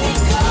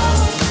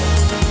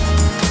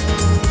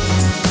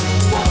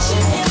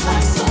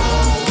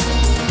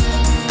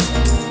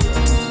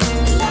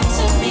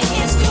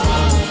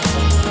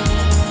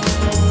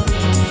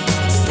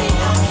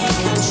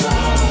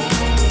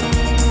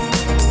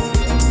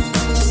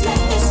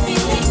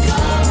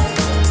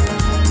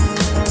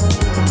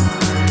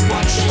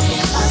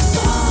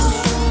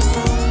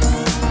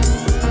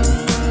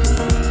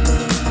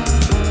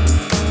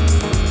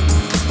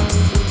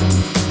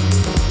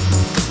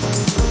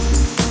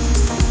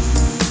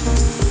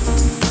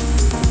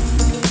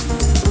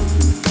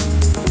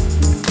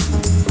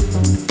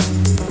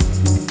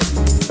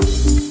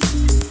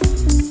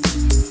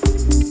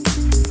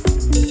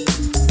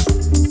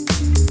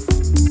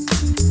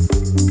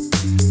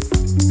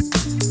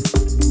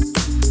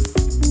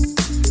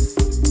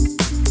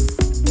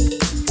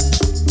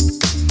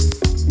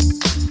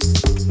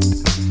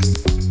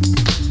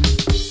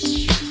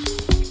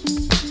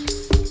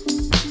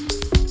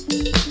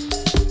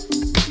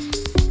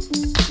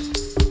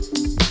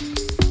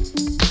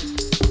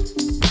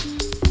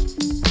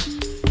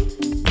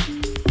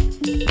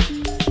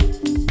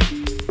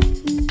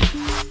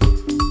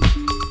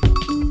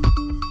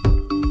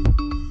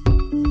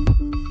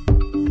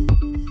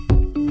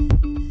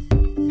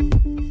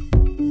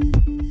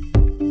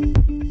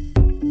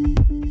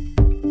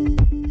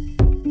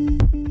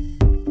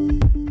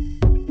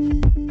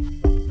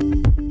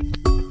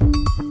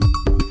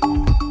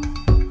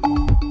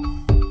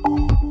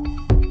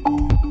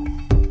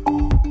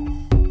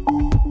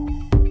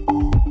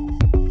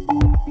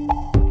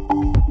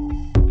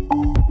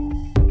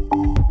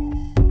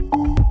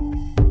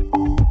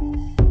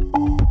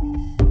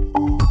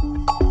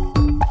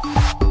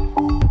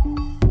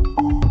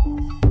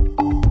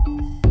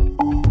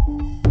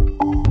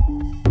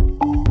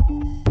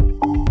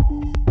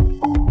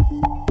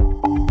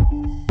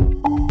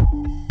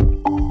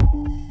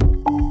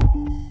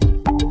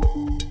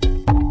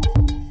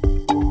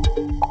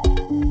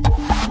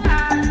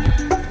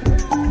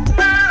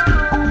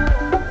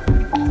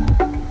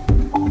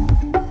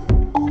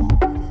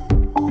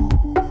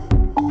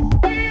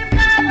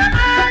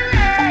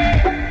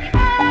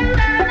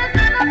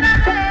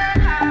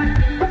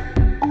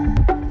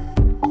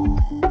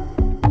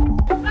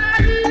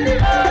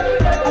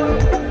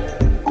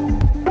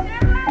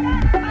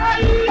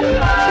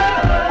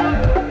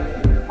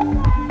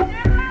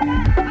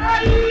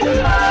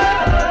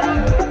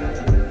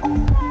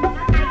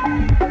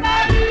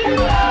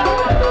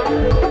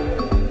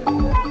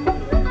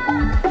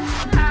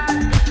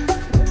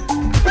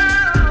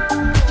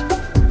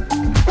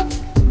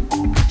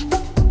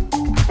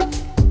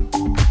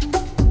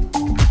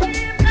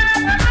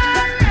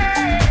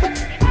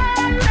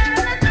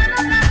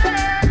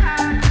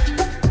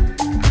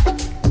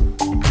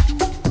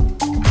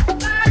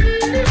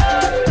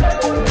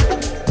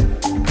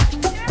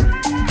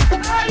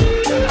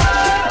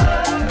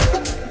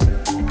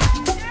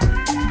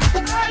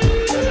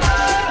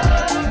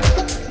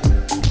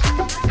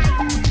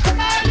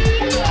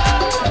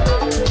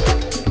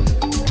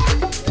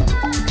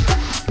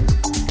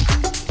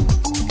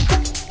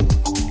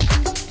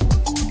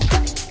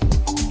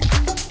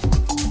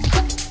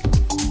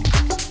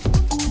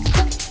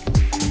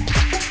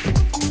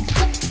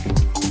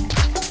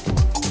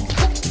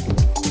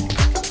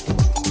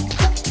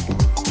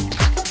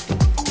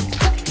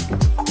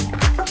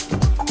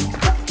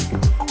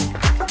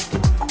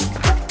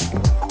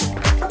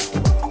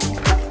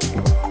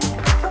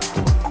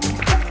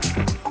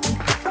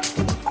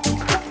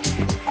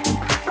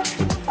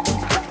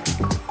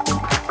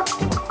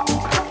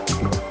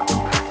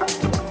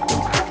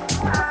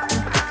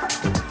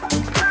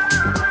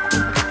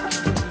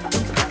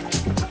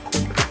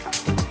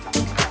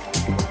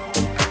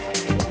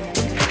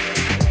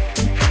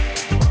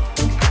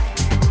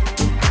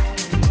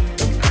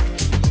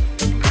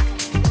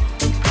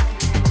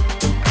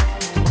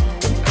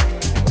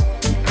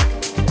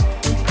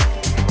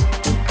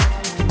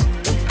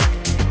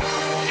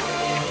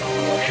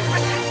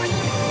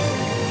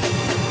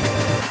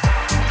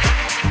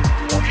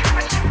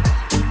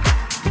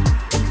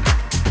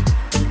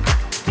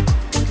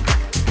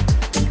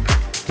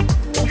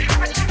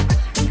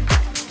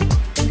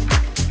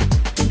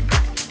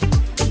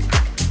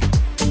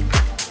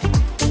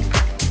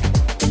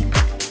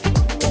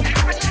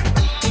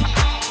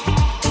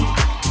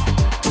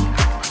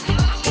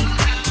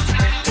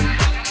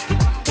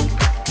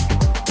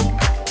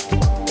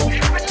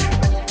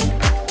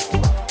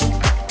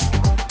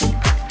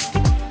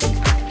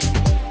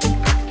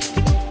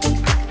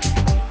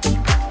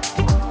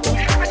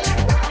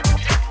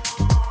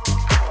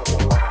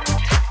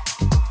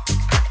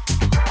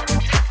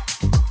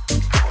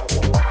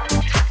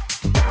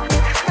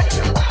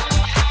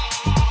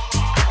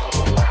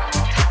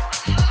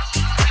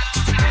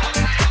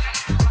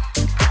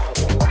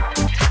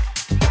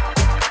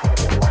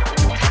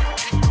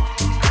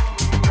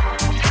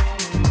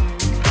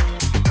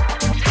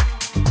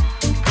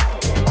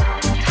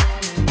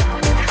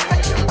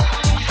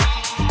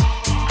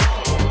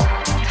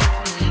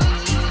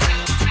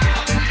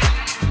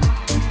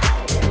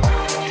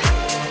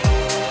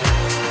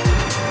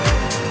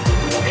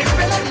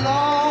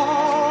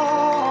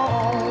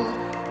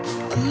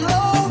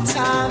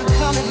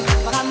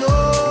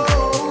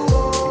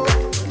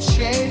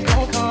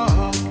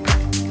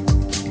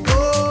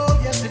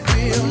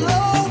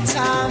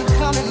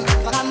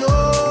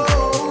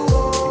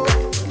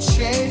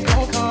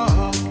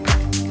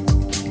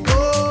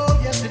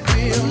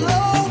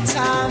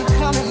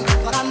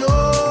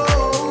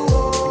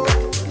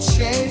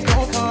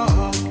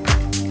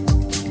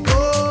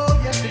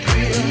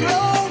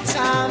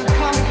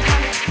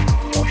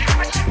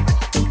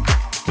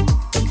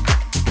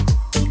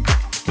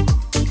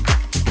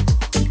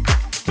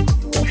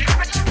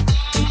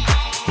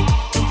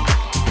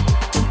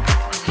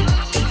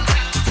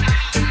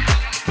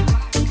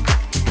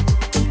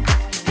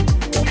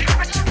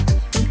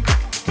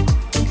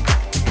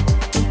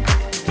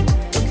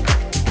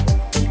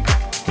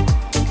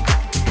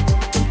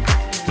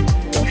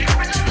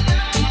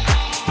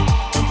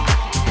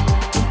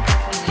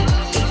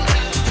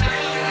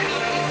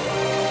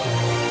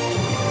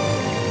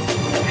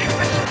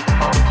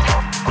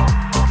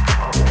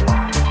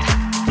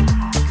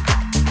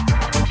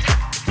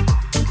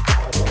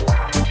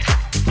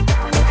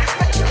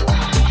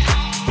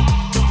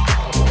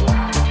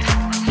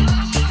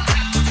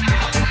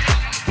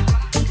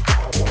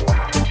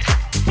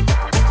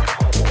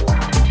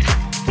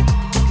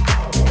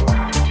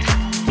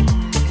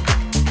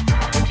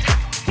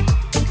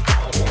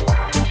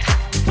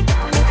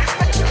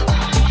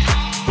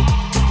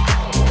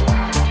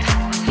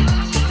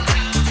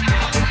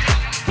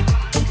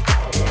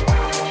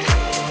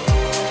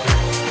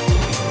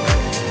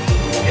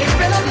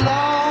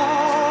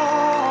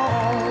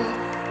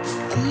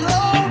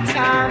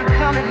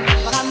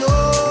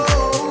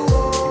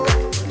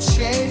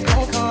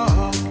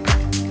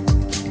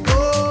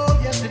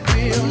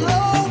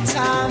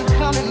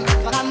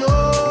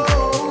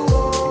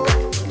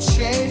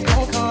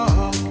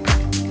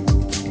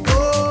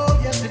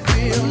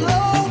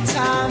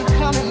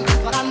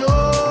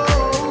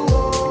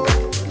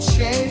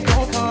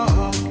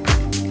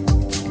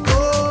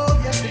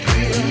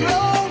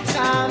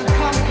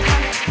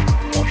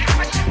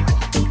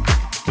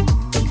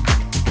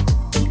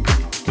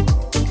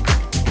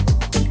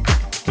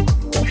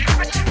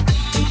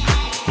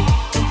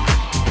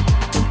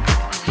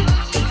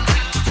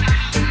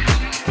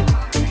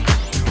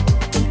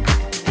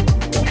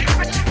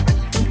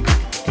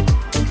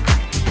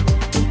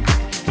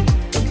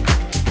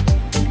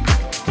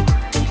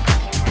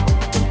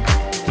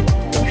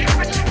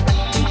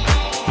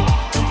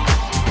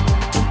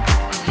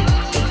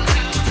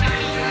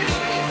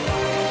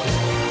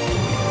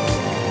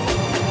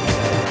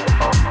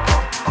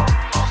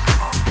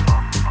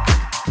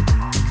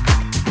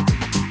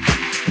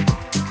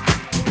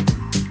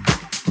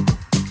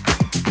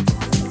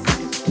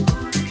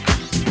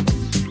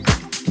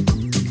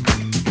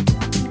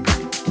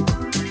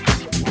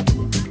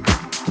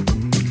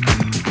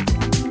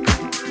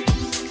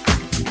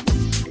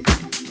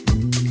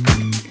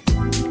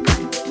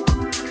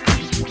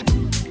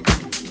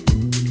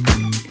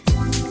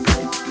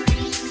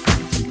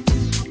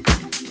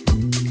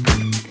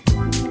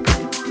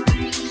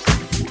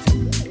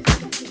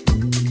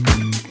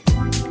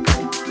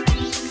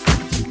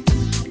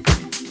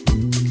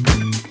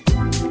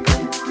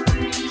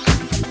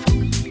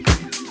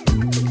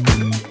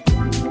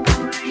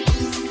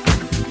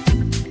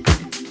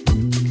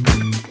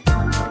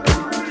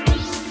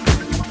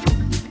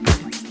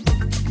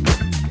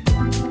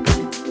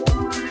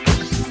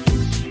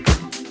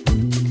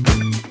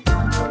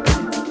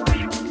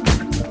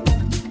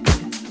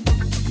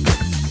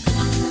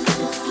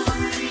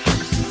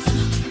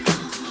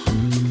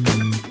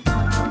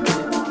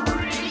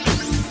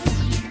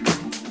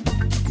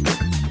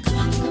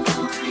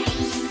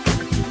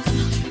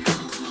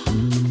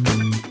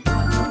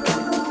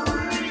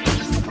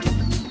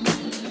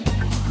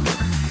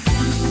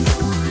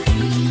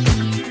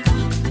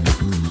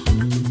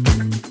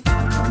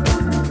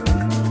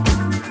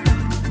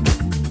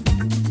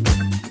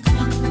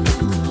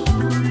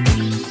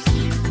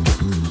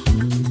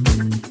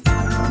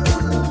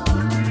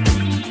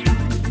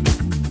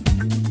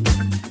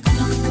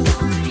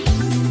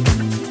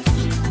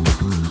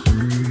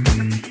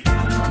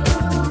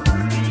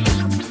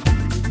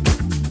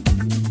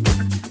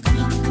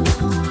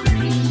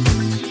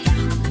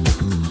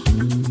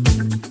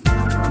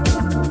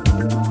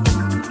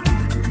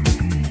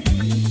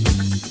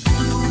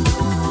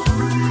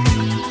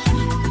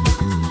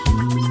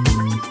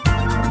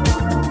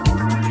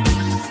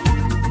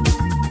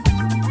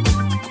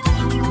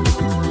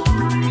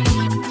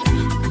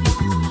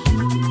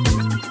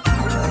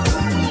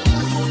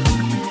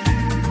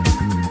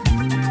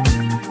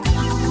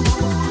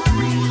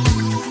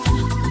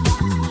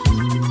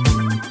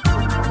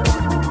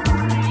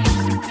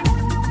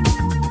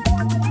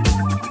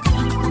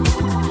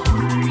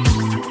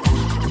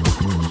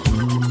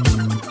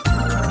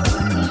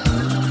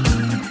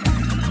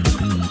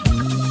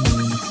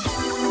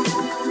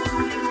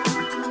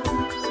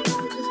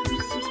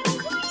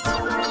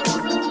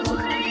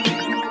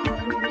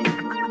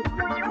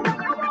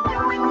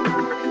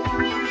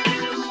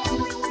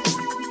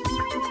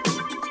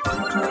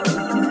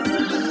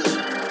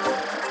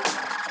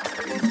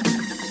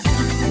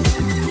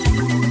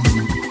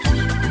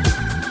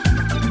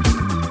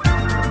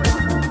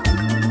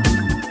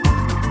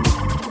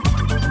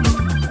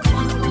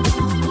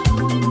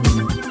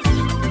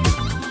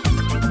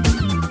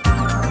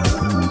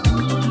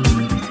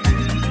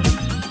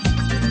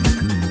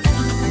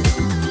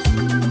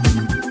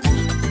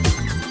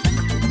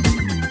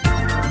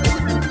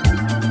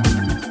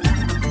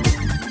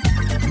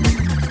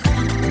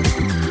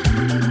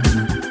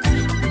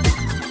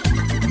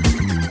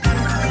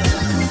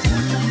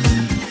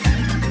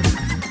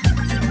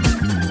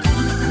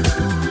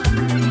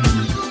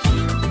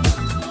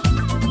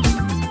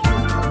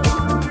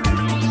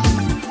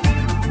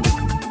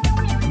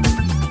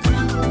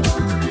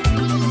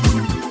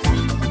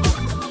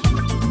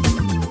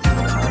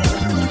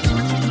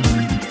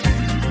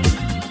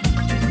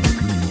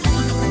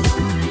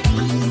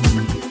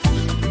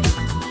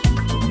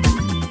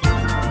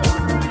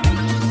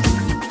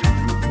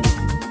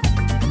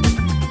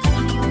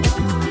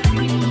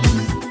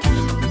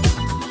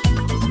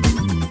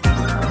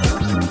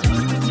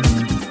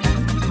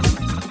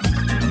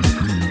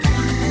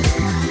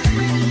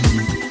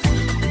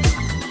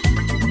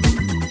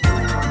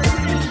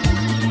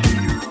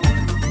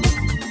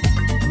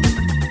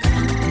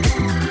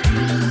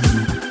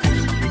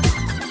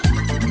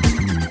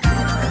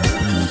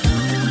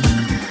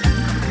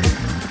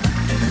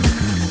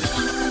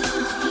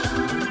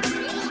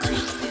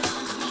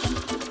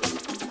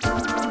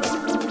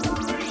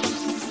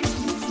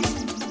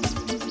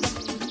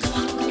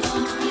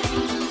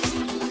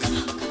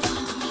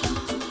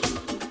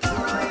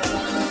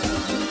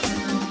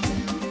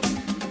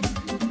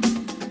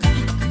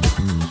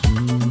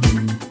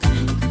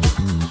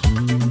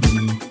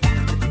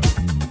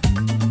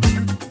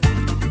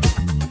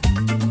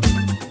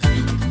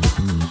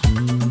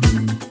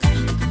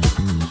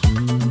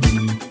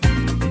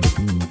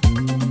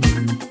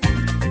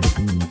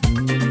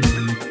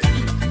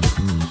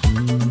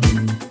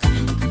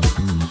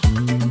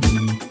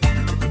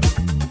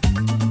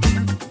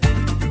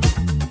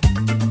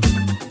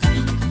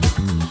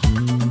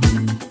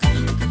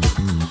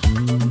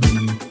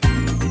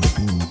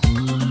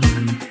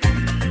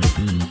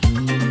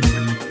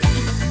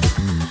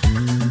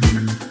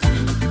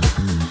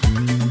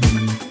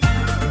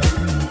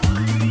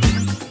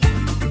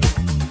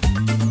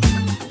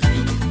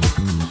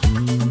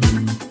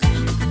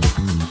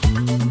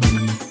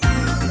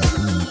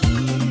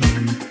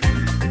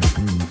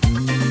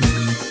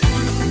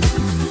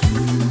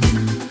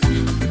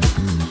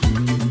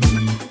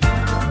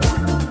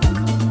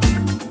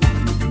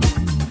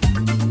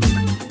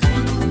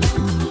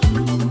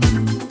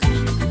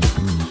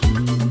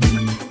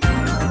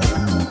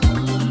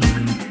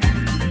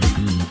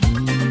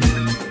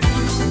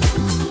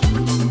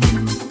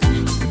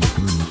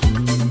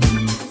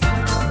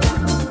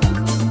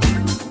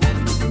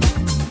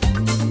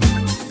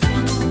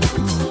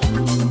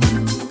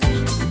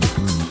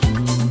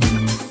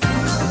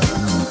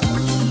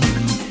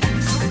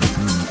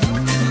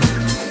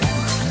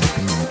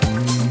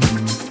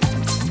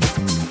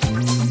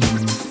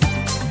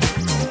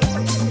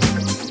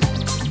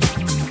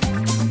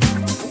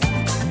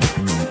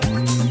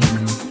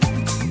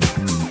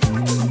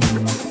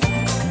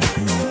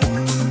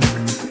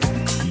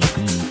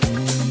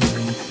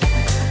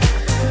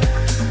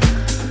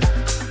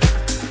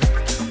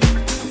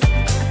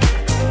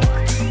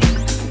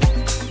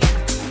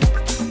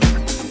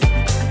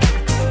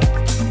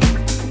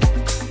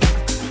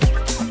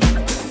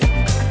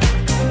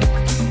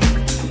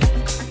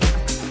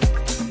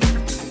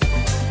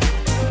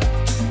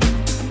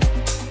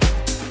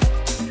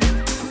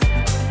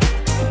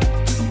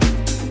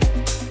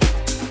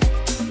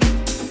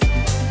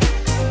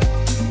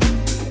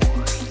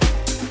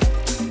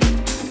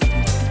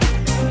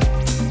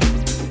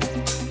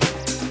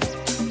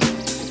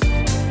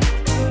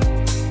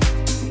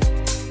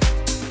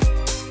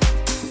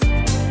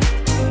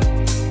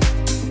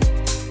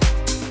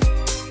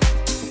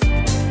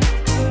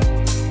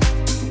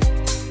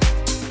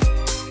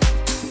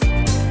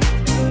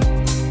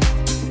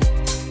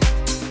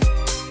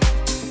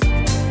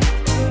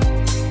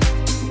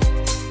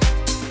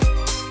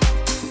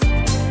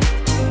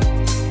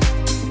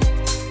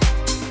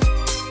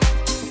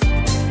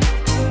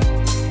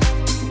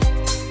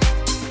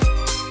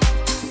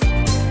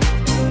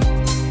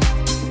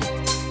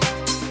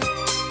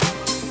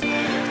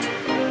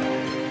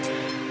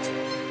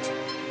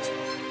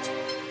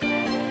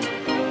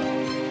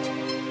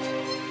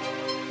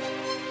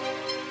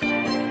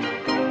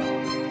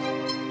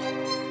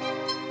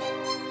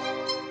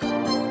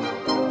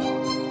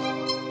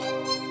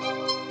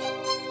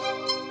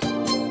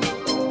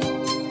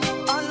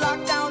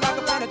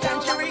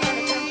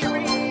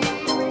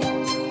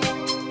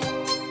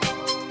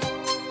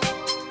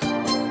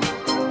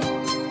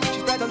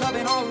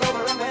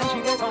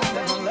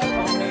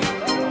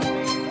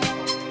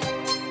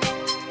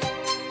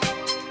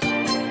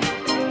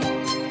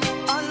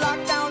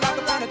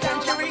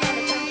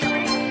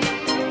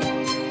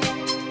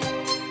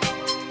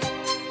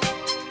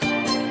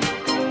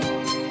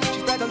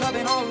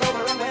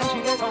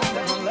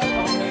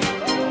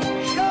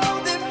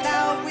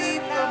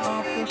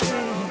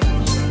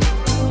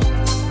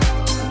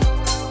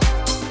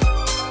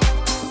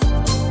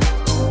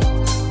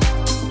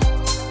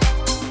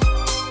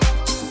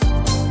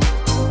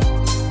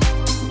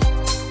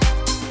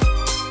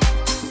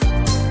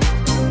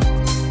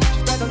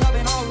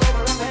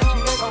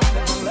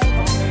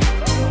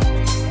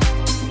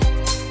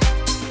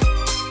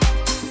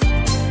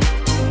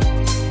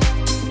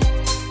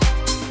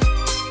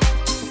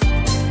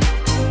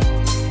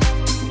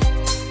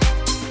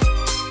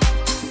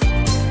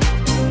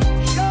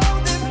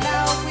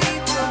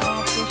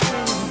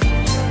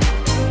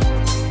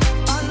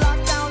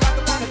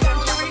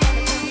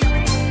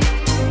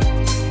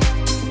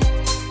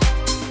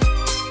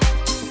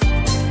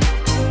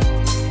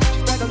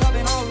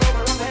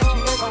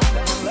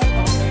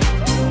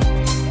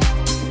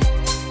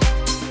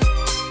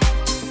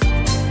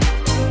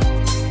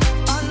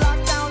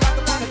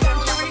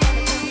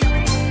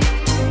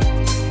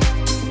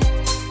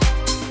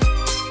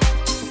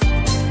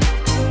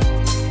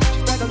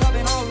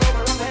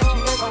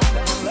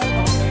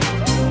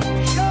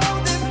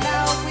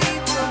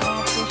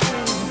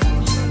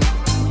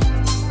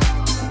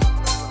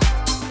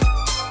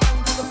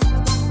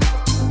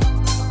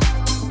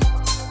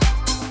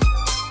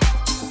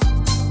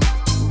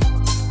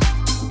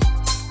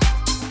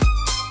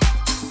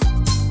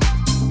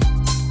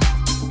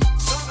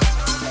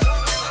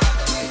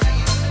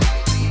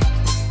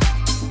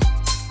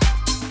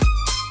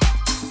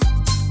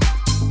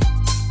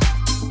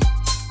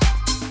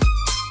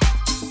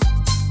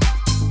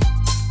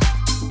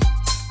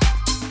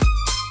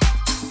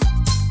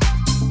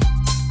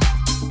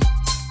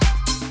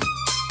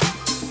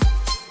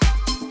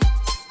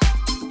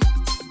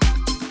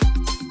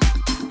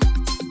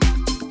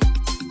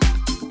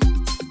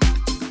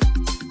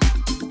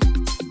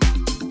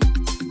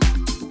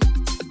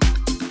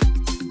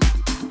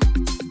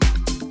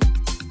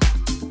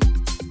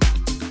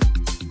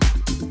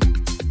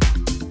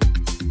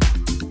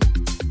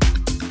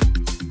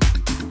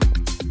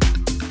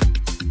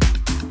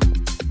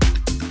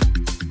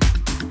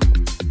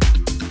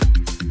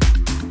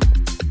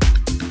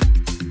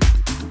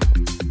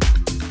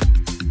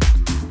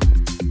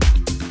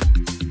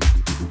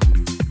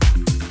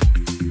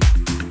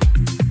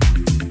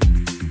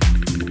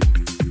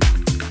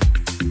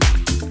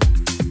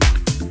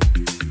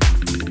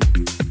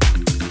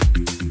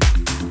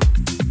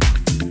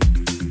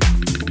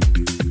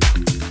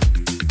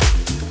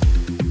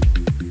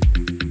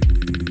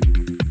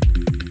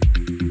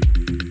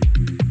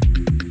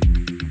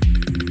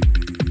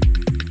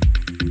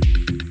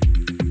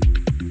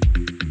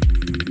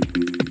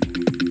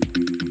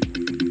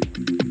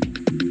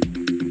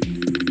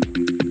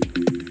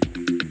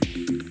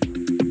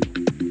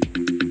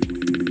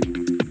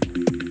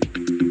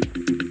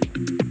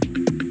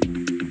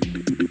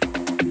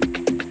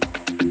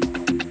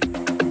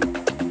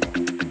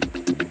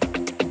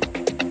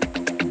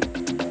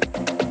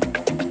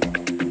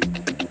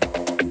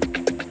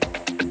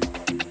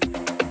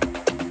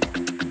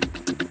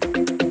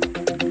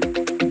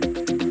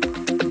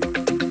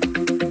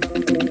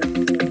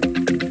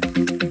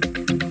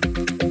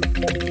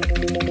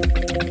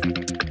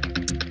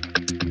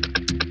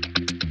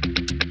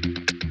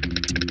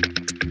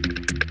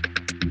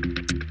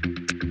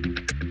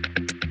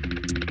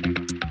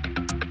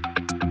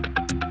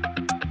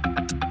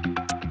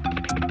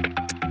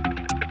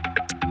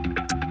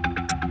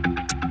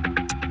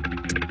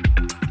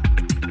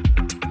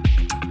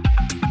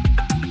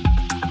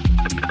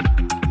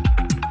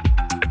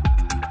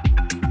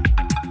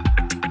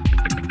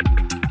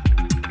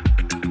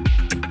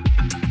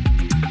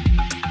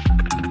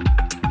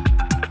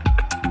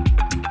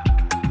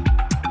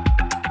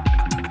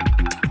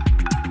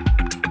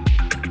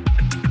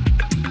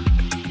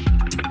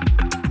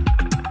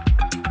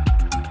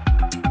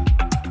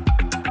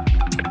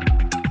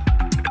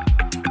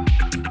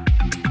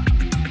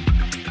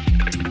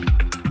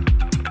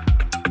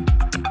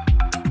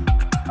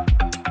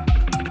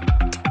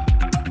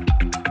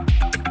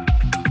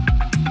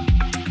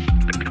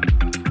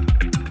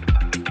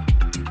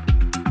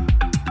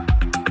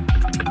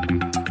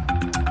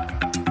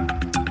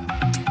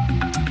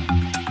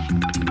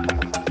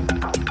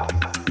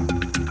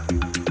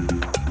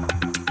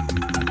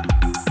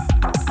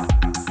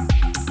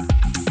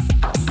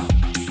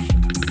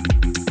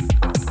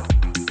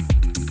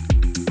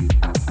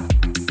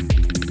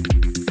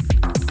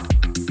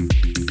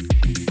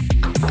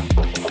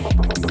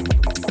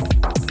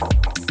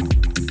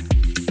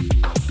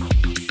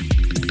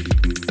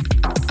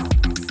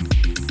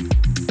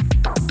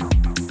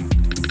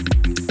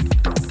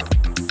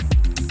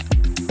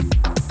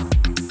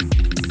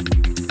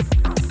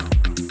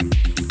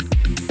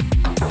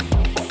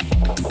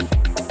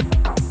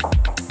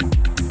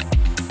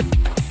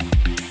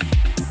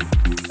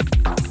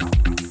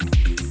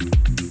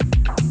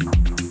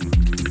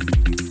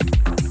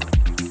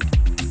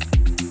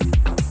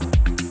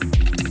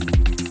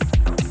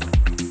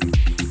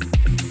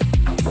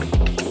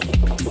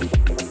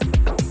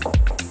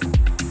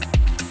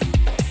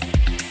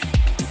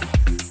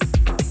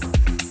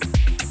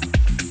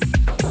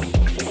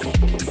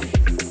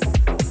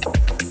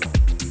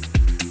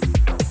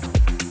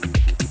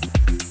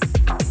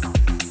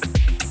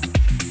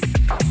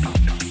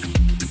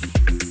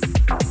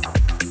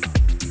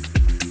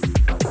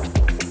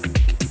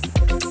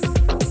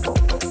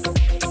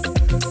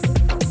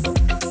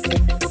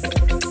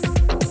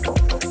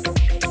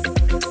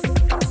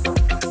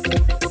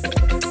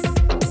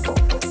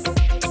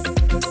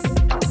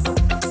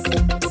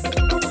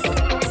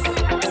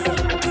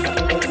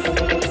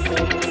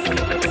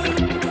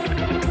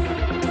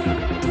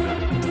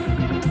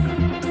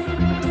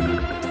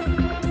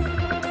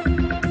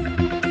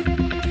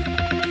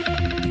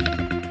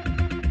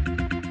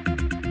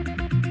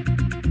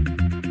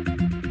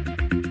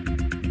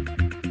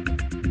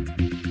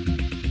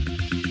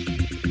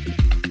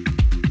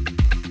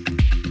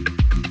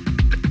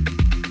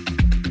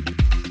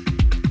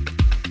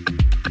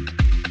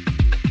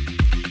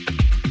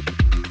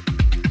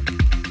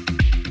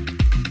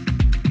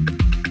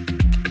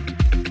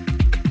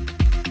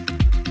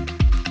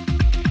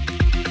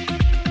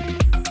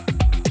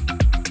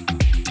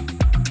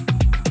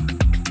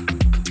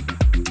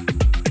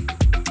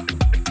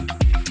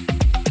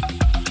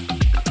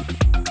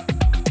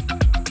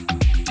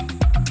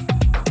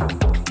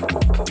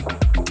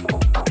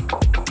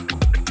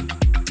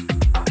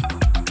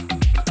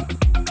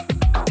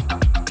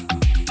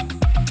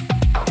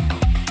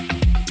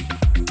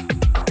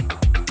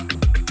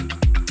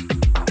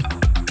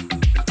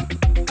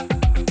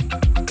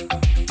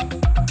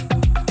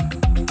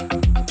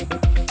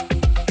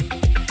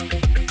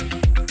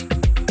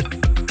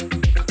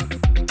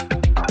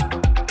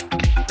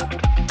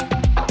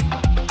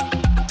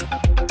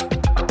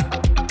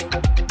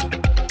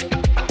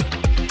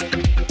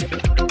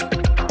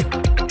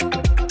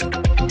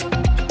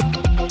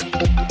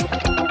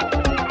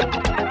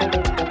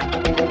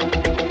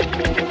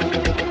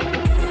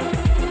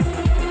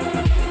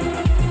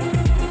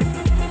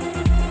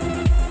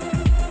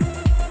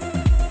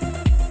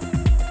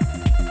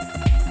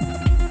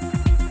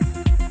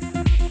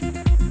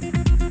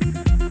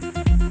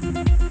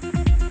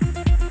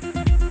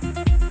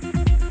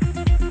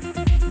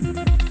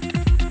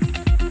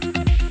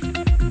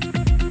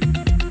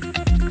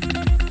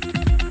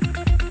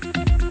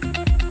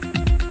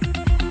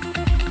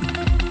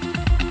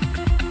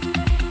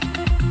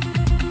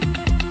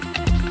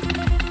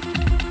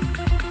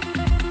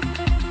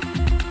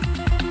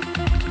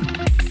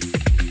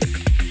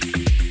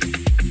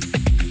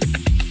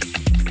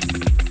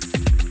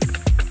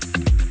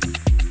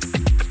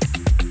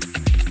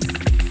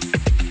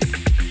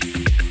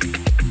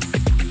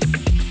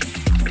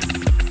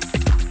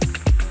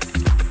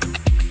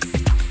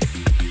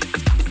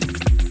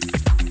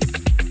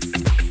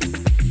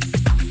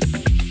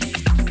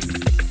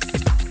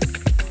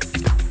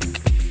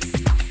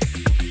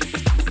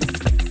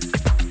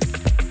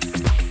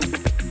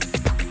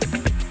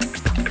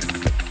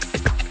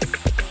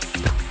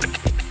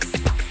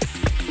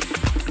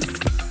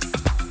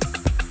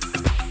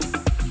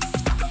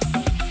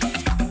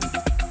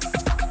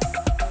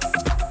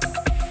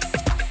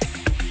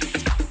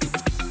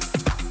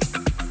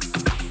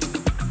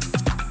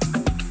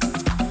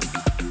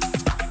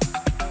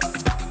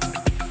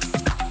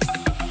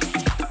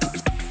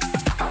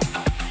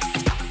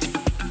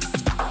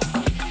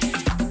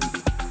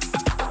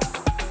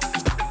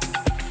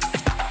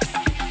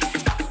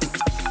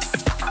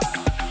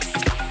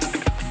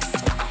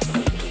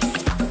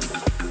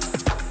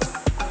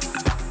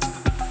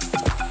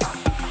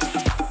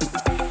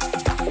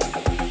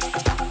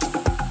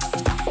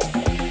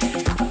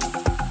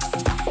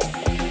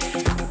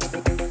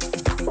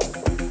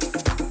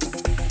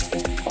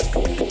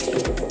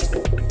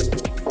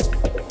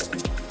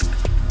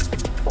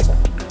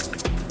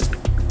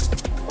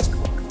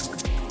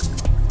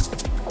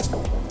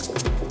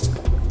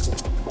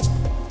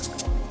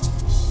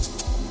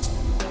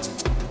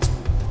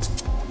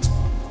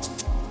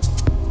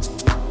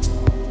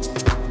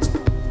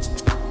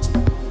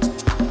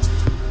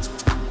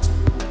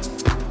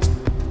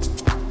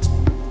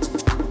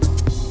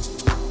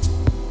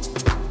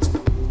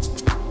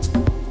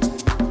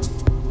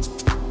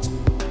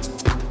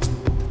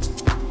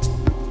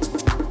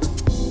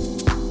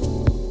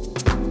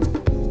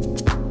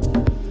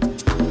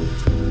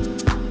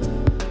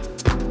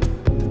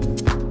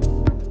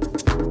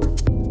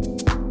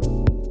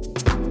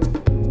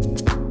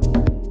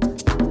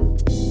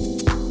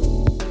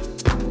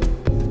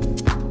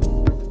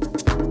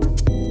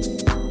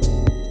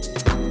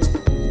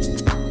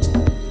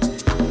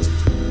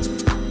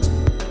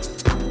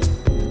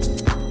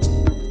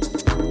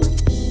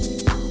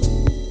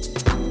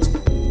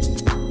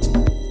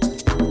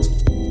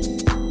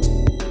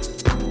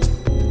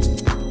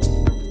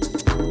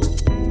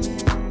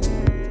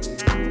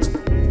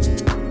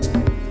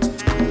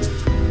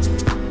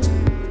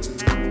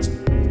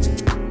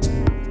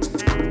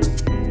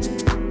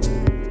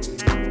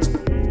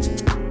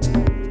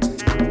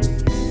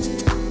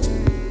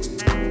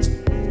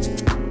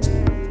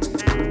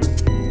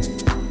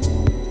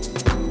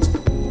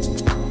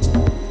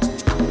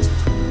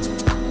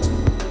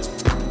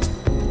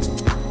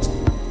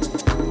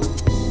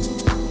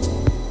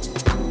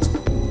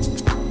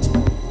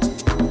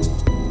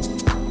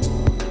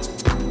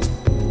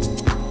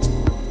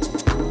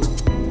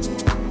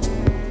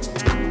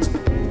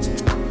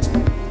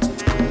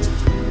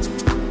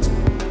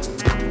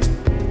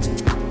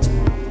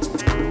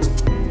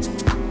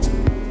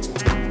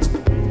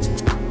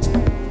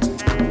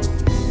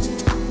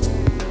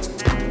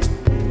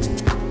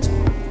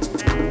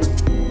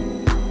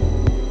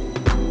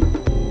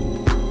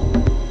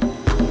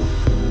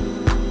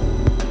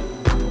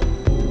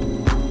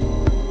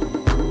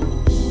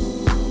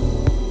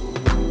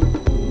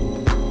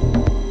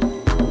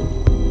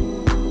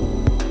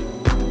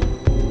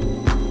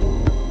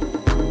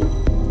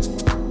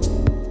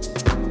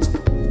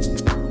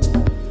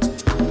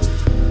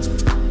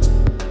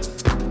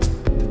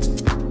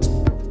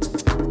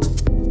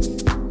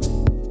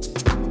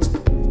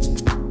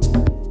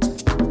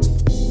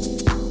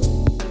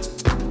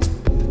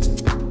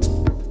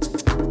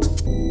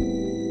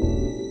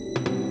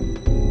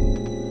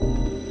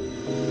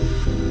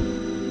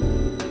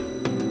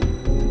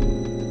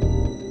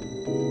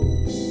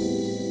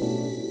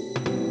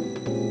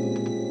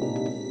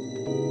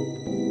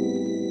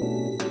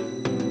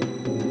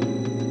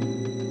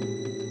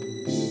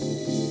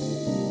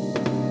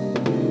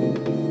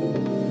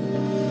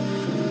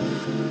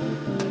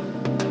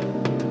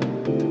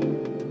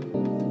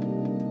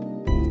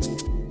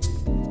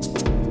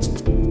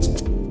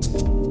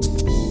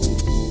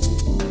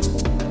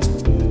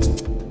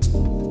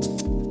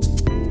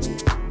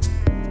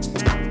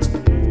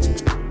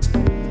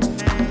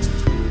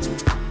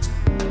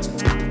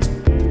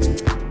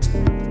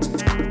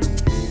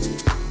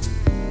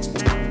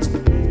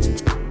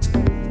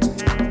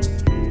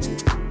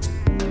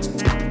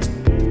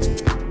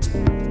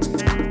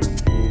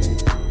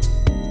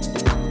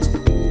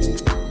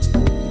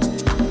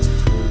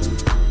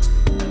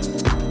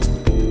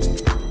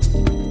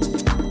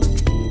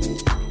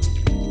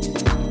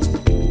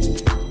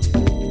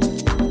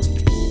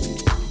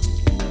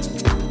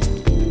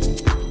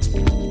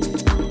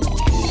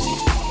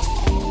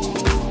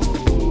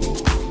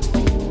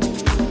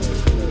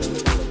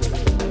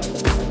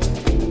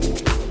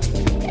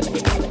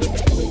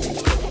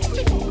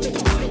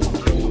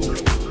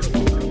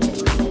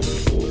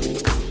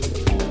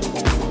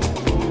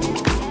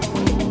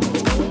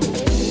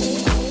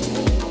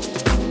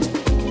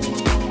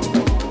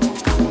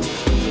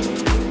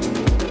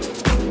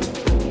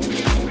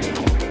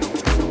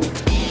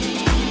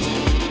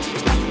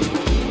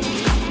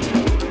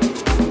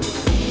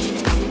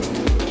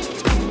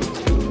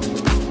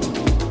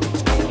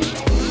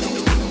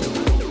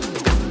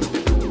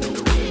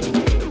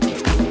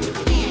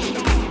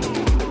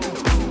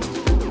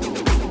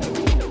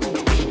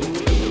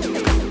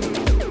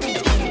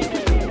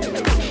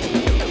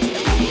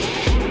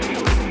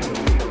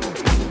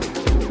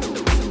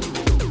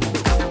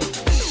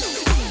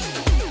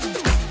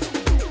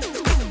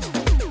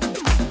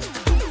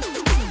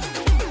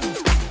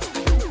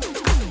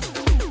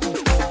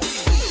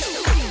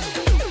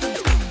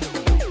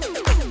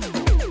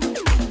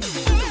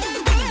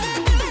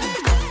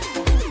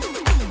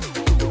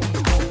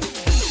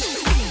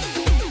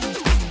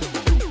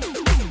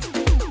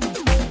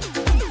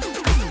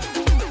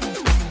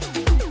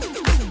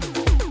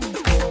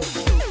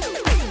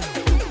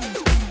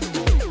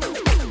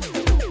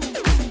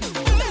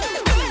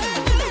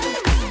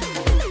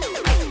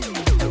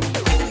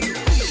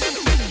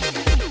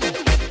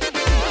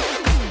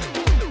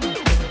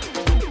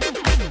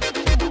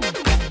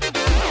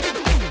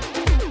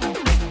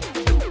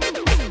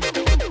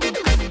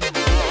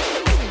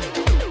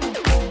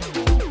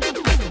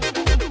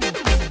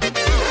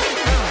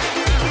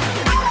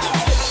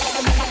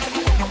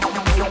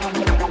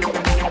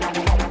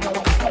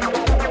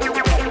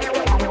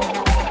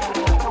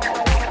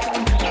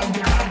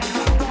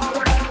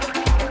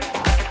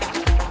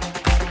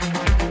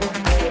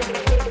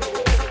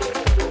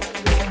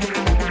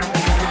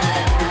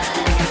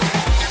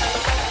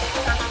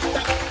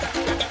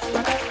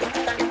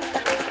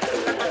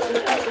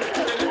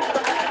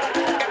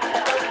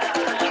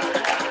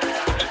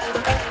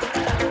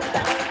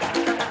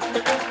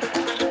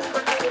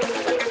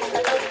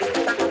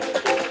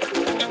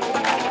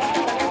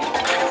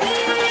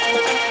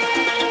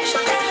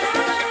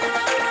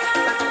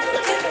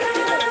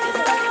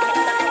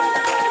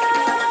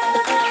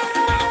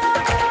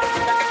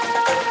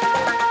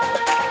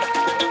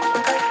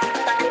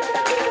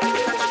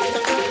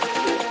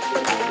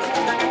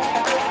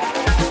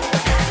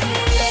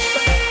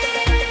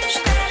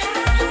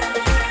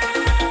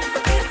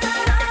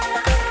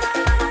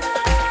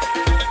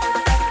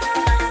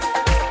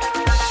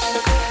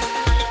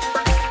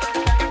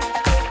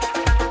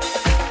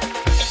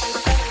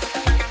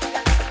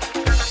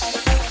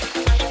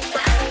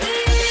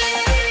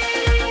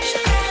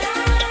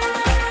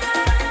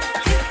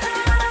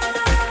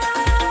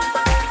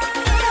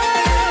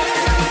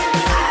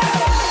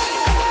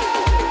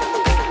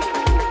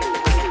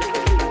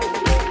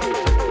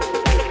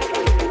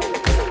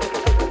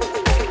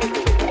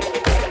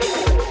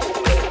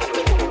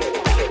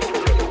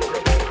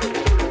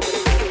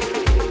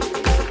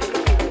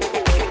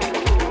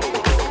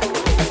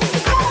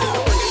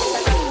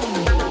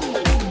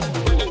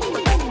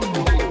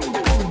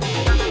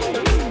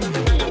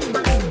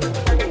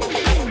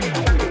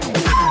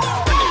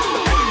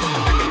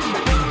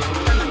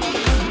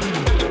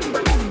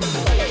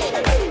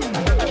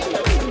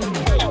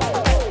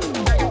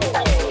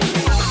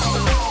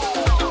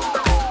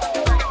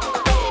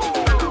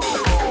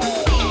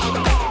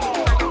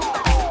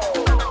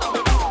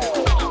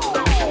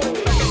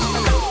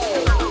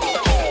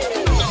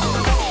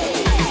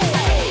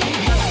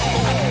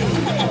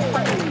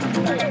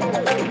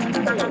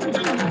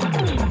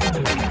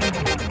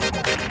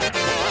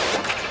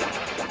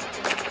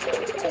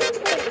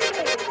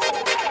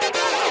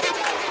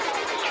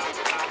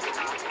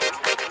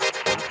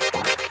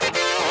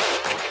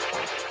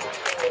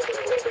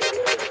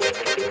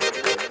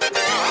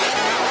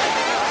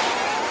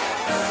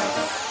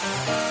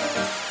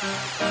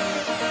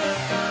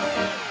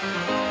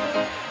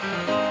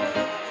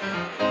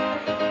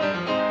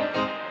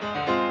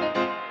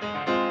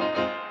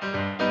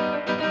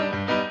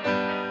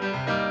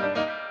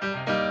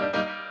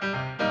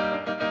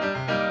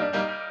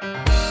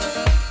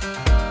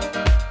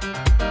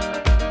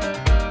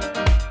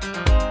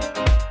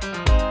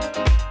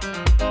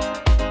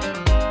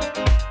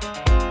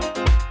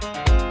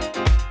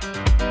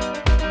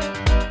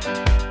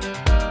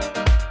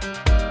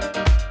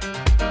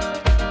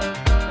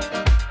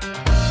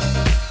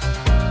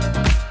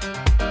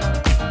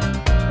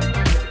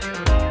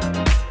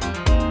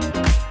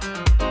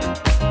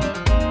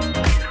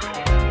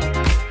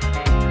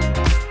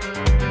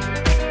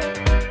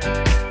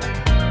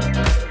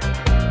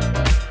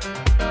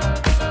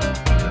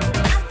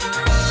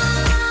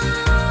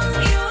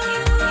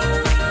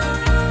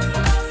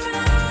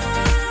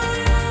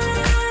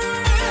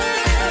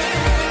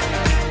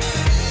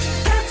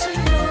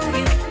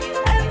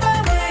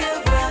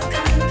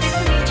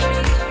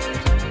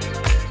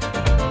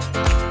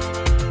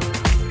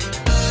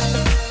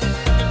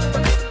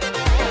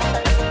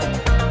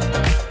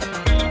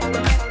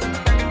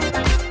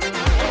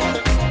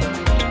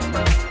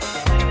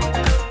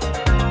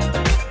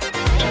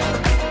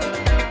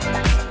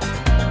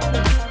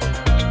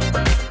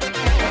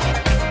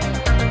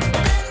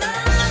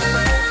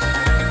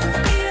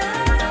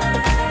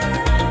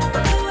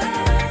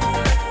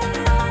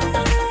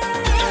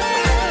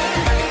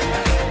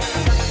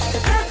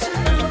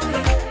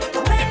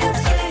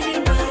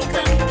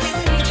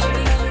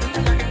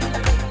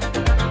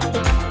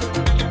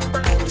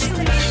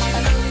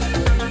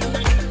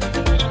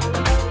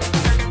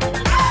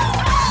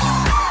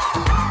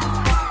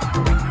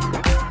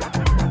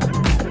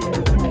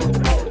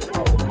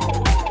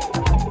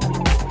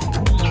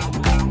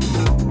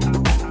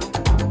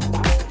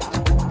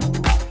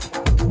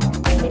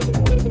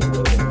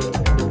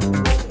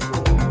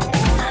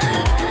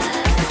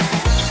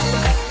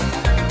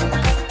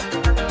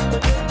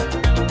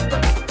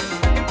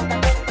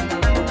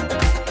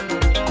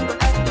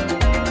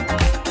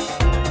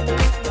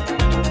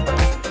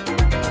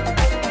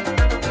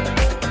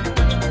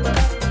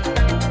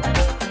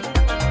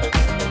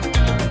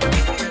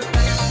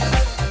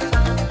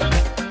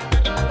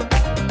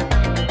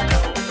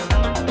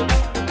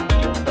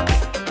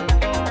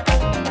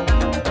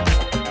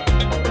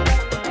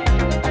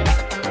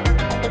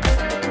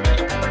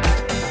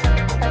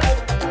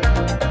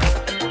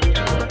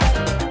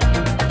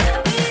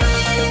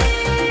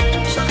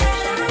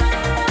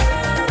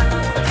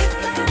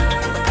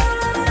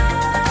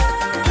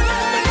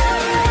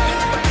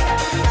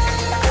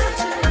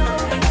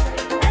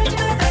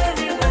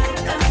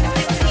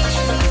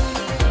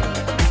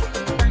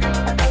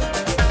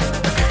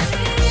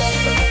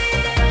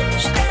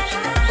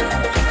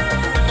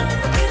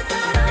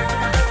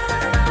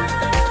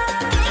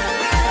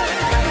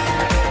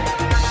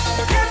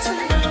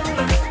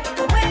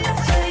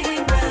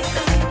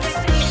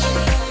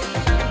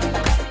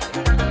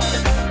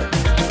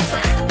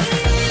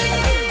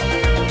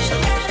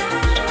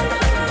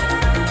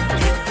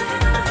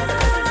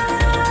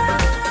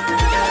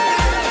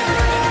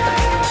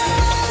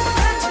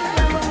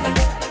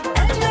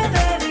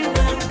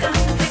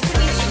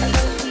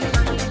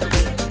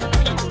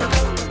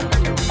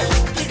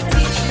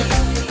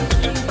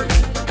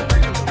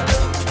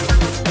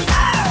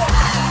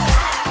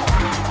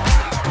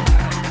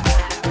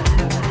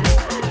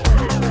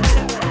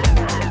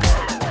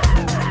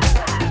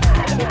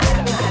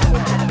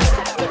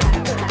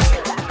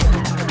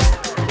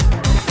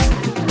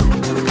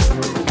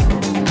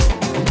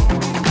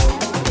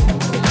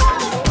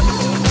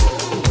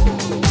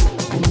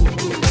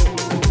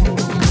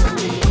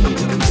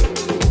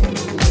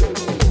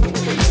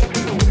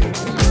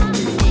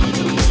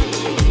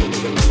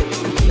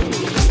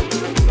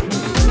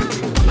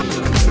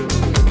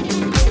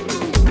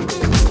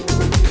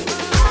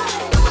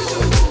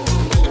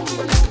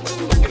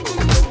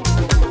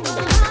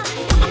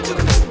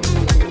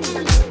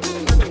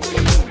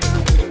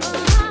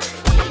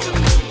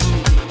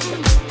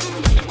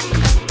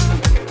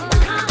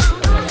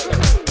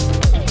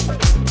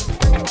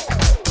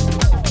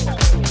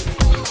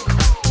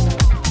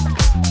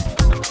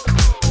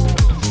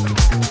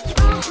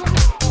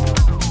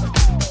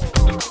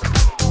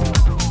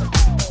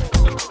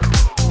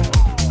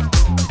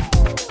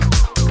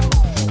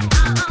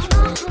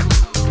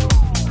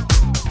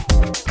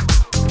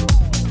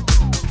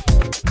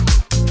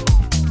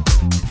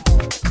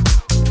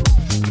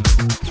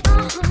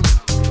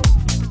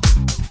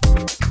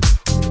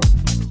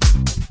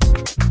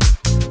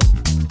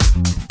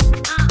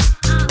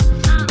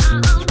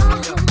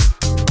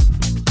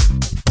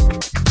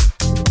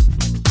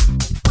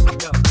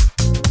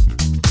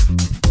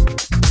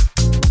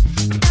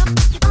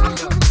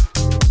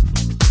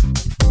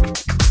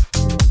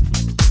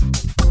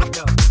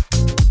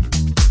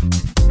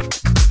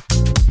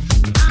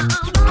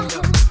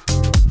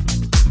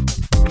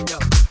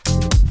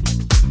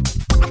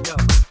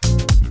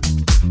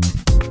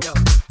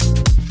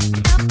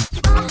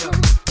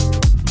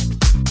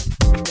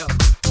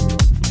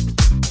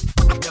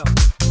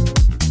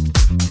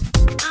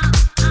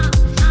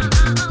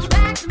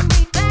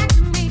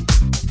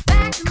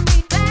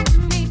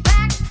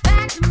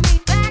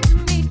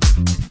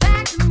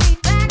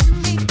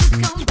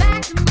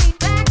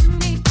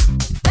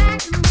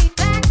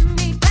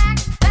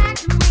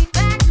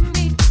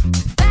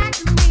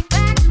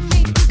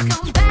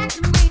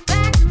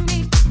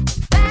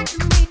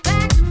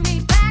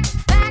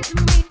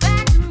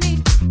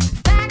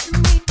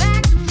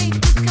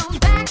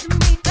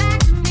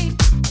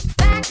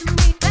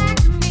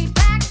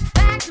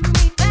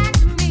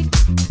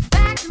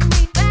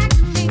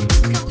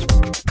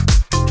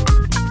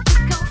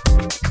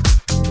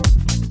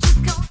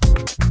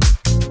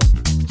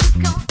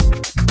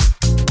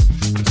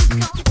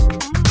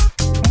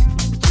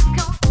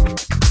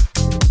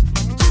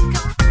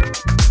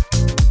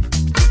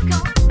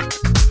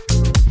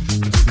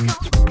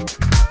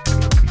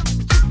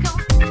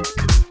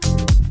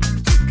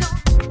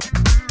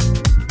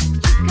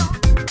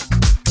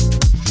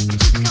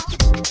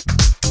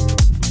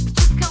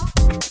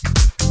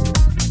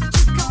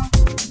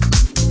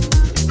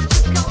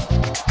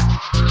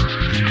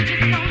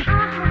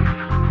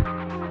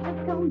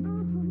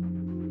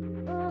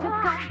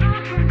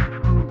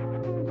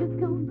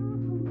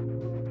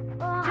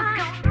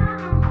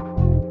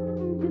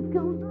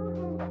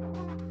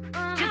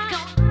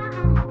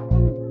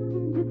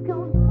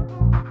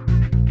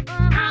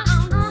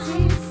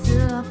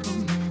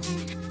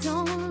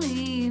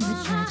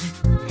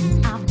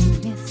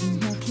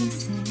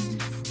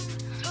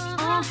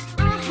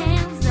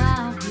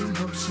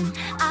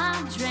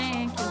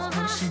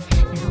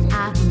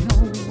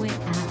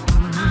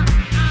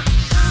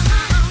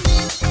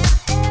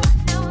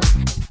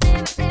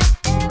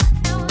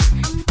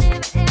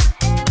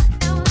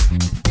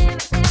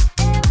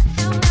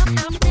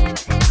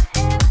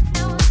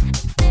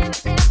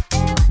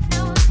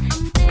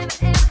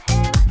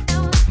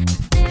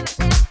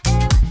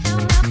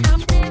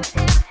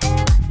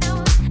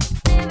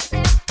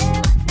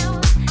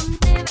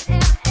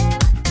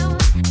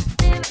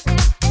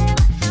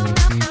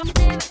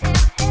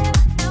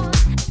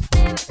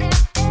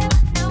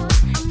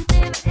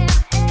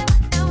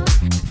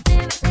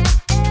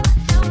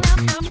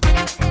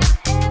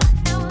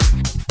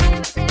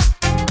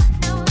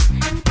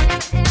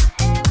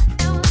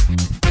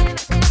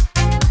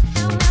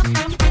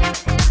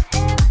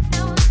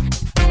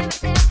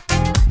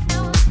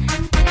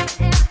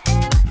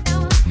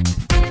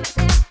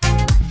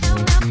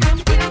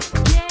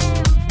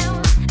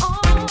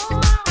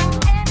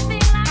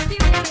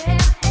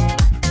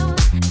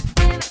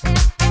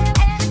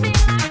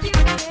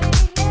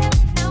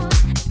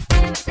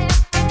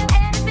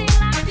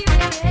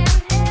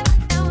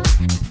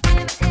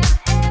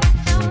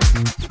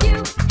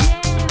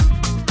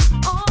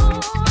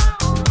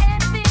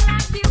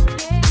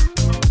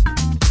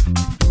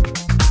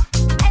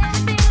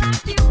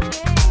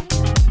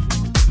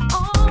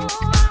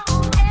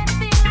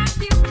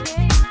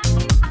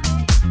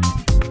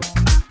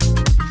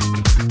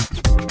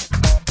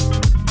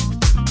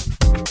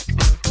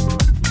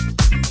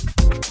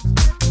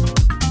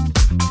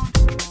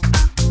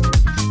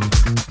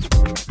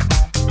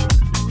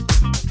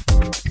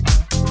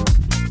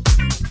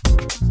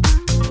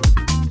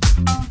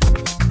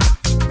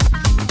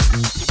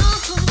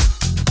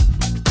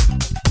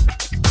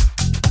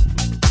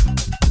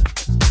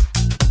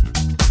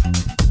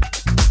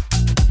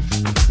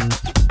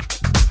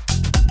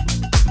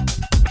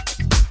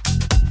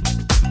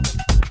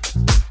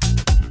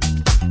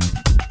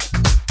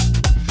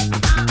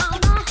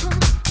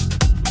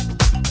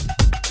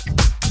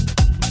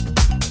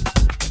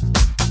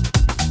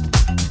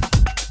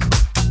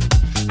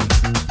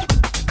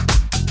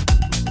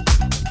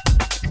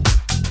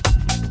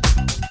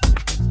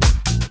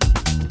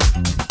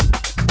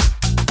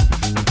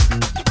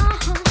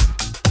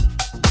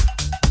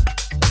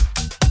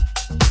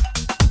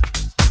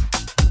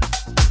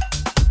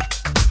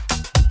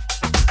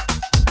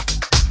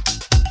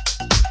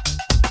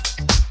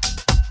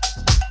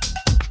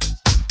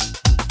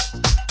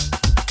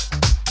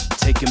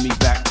taking me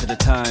back to the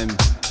time,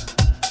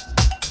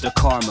 the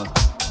karma,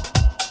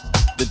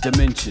 the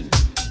dimension,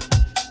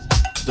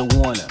 the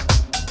warner,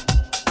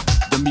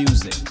 the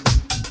music,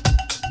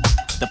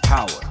 the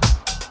power,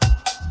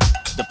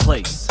 the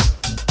place,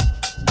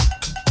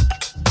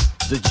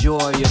 the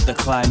joy of the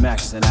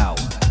climax and hour.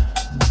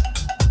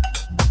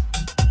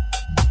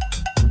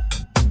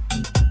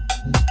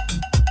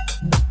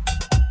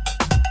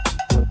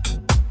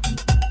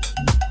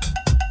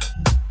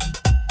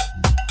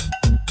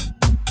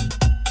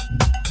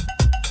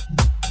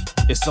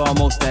 It's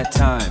almost that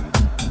time,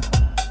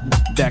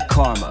 that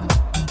karma,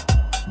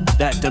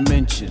 that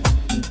dimension,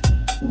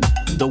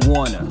 the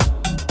warner,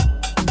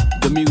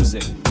 the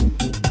music,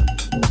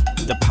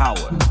 the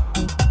power,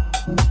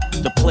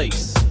 the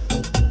place,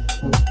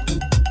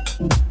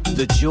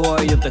 the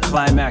joy of the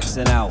climax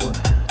and hour.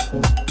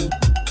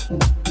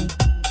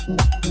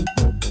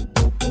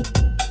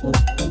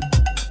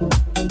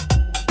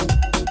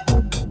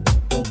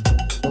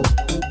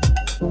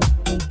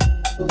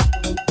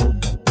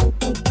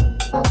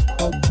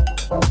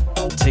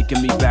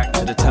 Taking me back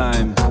to the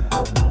time,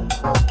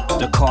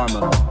 the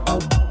karma,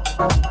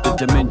 the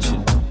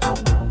dimension,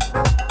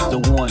 the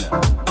warner,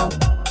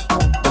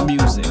 the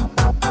music,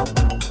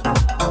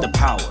 the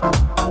power,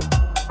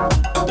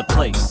 the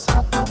place,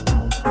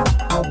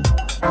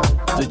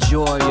 the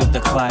joy of the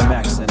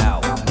climax and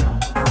hour.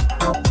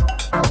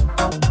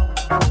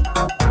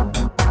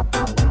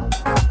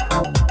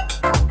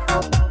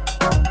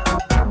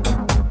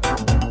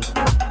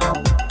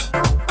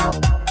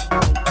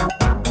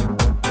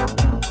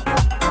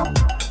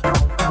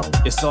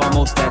 It's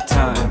almost that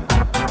time,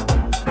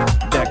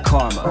 that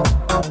karma,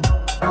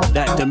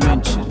 that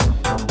dimension,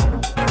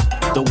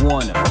 the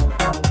warner,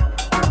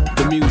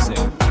 the music,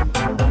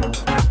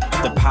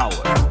 the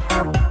power,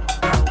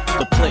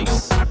 the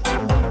place,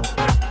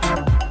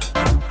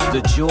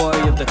 the joy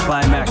of the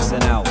climax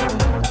and hour.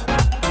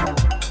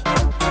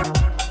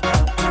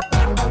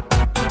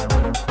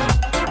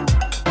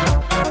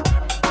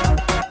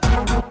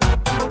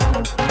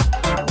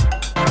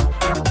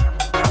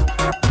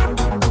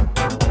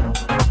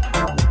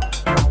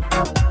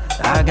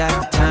 I got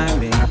the time,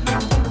 babe.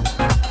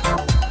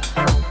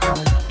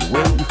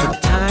 Waiting for the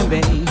time,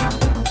 babe.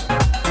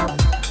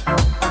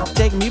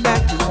 Take me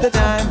back to the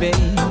time,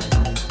 babe.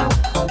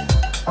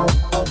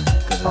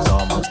 'Cause it's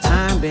almost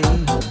time,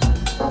 babe.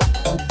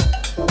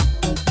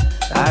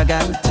 I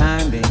got the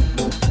time, babe.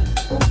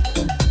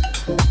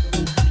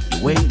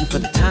 Waiting for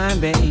the time,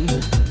 babe.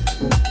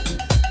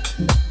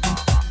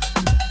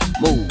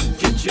 Move,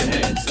 get your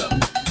hands up.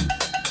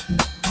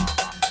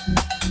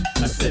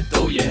 I said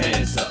throw your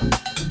hands up.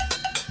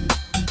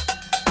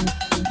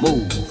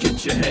 Move,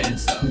 get your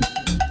hands up.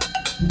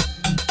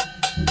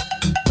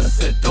 I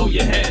said throw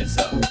your hands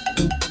up.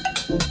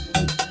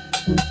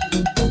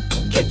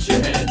 Get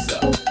your hands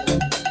up.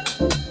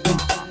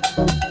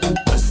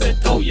 I said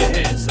throw your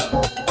hands up.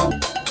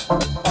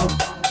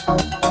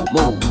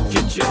 Move,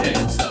 get your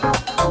hands up.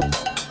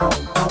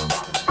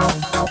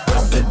 I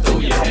said throw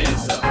your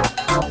hands up.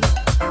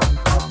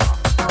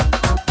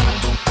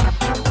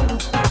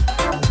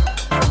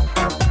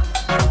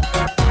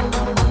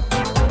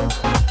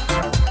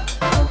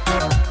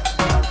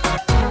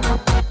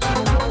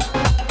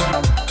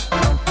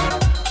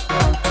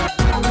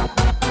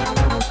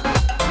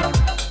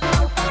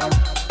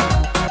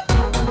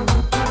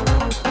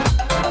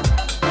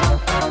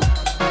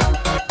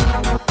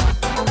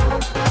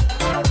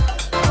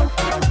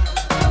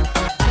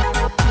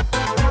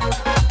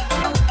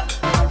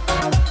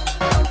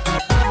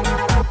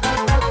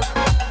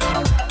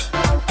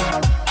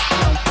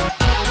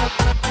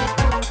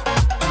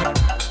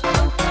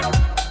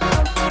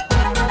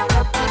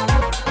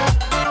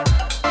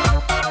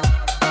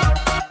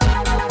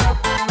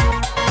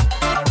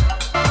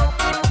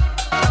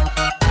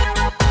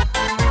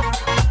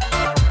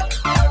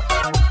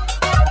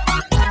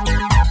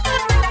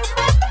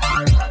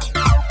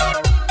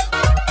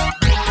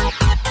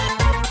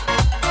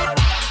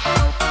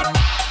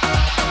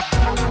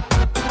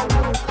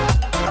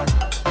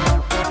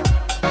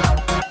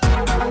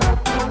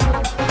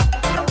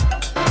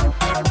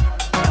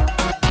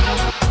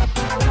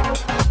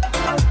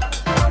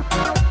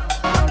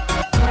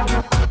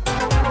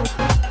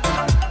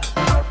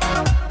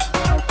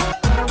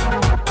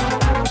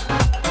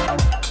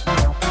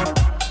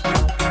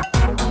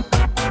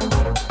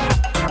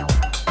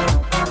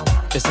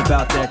 It's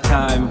about that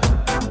time,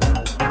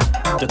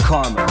 the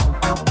karma,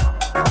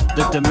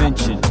 the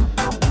dimension,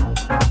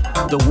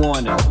 the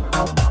warner,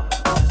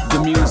 the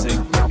music,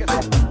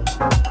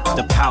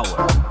 the power,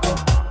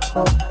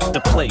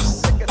 the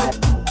place,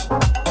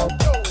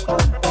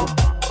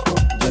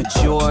 the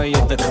joy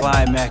of the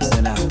climax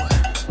and hour.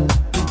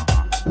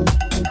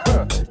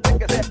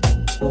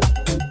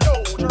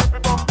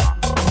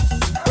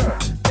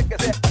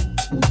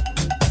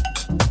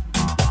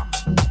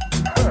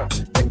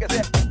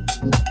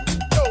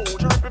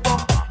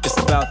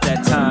 About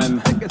that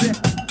time,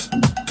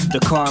 the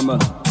karma,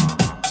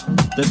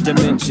 the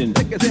dimension,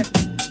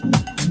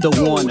 the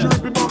warner,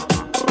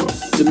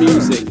 the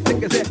music,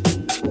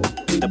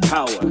 the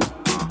power,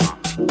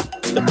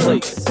 the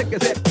place, the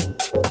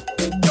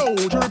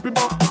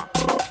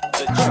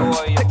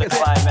joy of the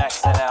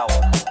climax and hour.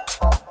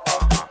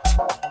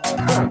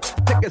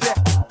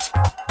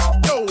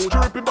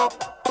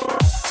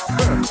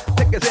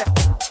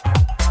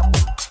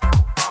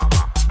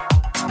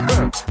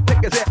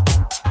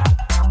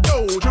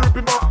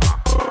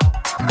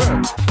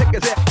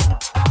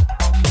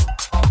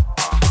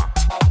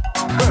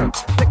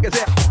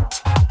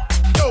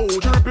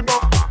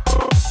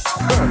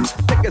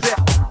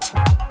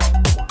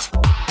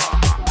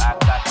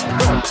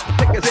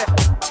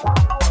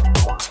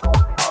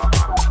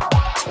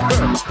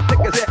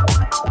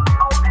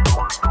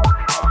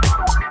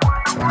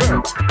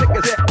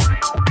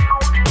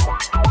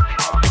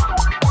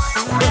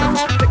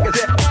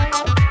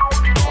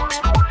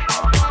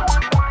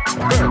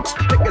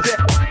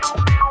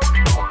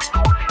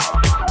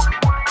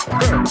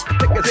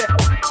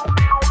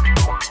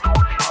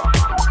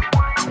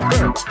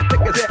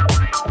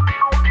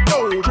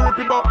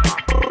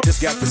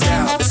 Just got the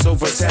style that's so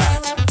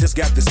versatile. Just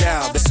got the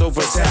style that's so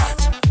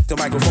versatile. The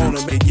microphone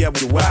and make with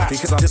the why.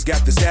 Because I just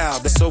got the style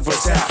that's so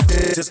versatile.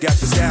 Just got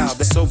the style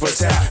that's so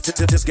versatile.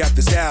 Just got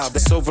the style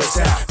that's so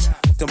versatile.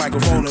 The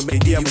microphone and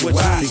make with the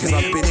why. Because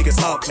I been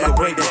niggas up at a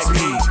breakneck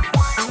speed.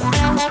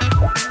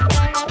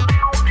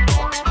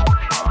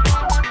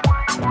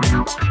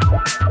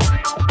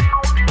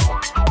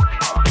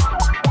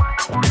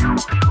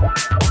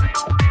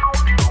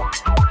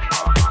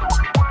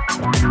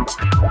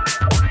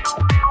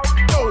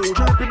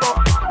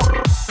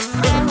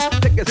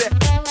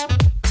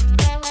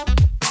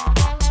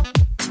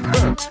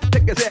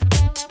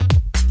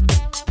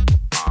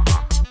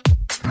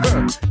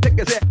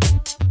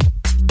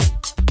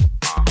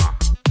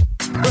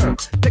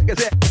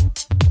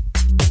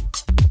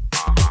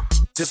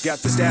 Just got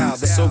the style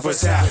that's so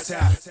versatile.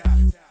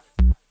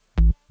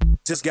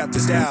 Just got the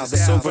style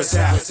that's so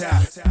versatile.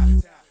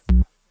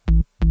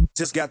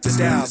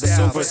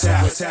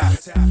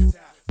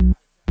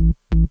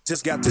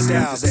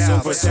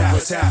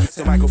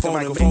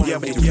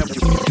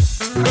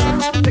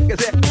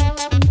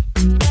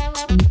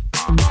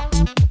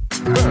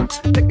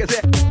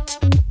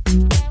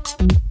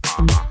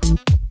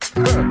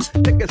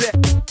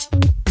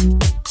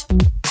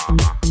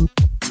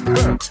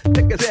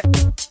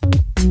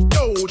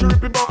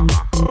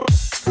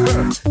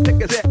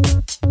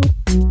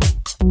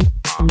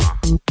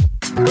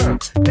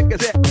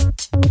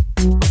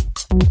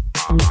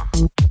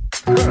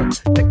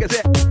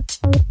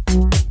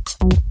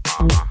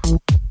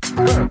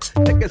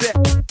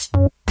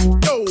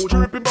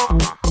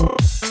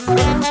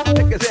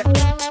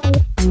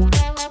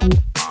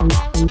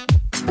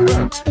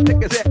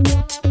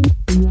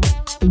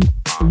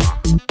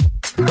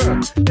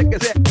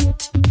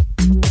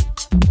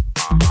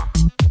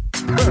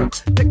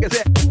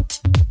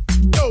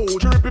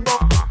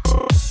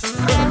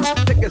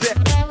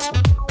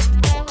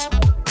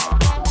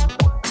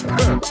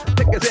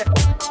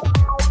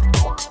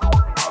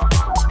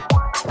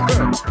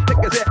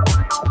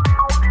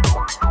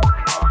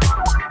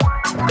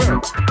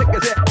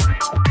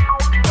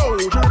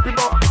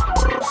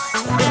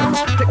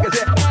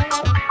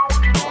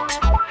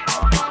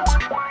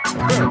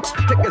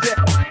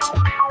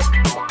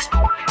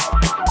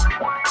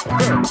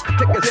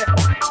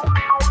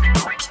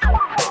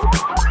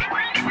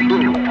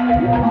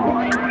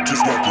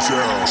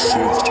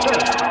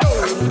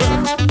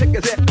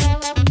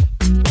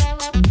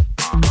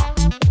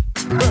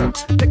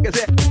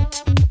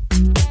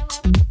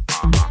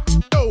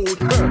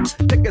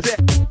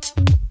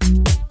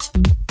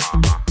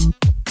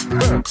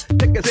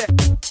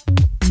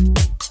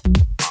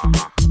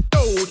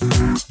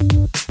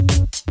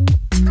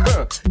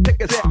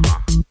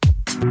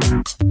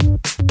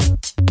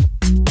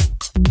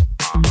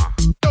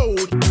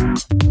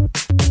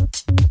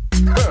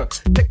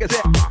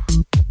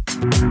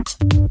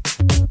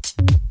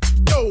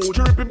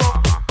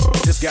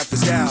 Just got the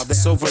style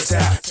that's so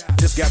versatile.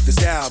 Just got the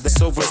style that's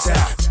so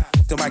versatile.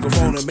 The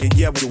microphone and make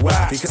with the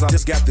why. Because I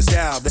just got the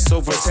style that's so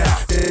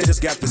versatile.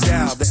 Just got the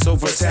style that's so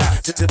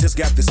versatile. Just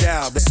got the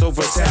style that's so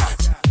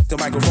versatile. The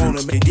microphone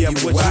and make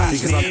with the why.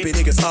 Because I been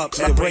niggas up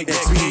at a breakneck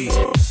speed.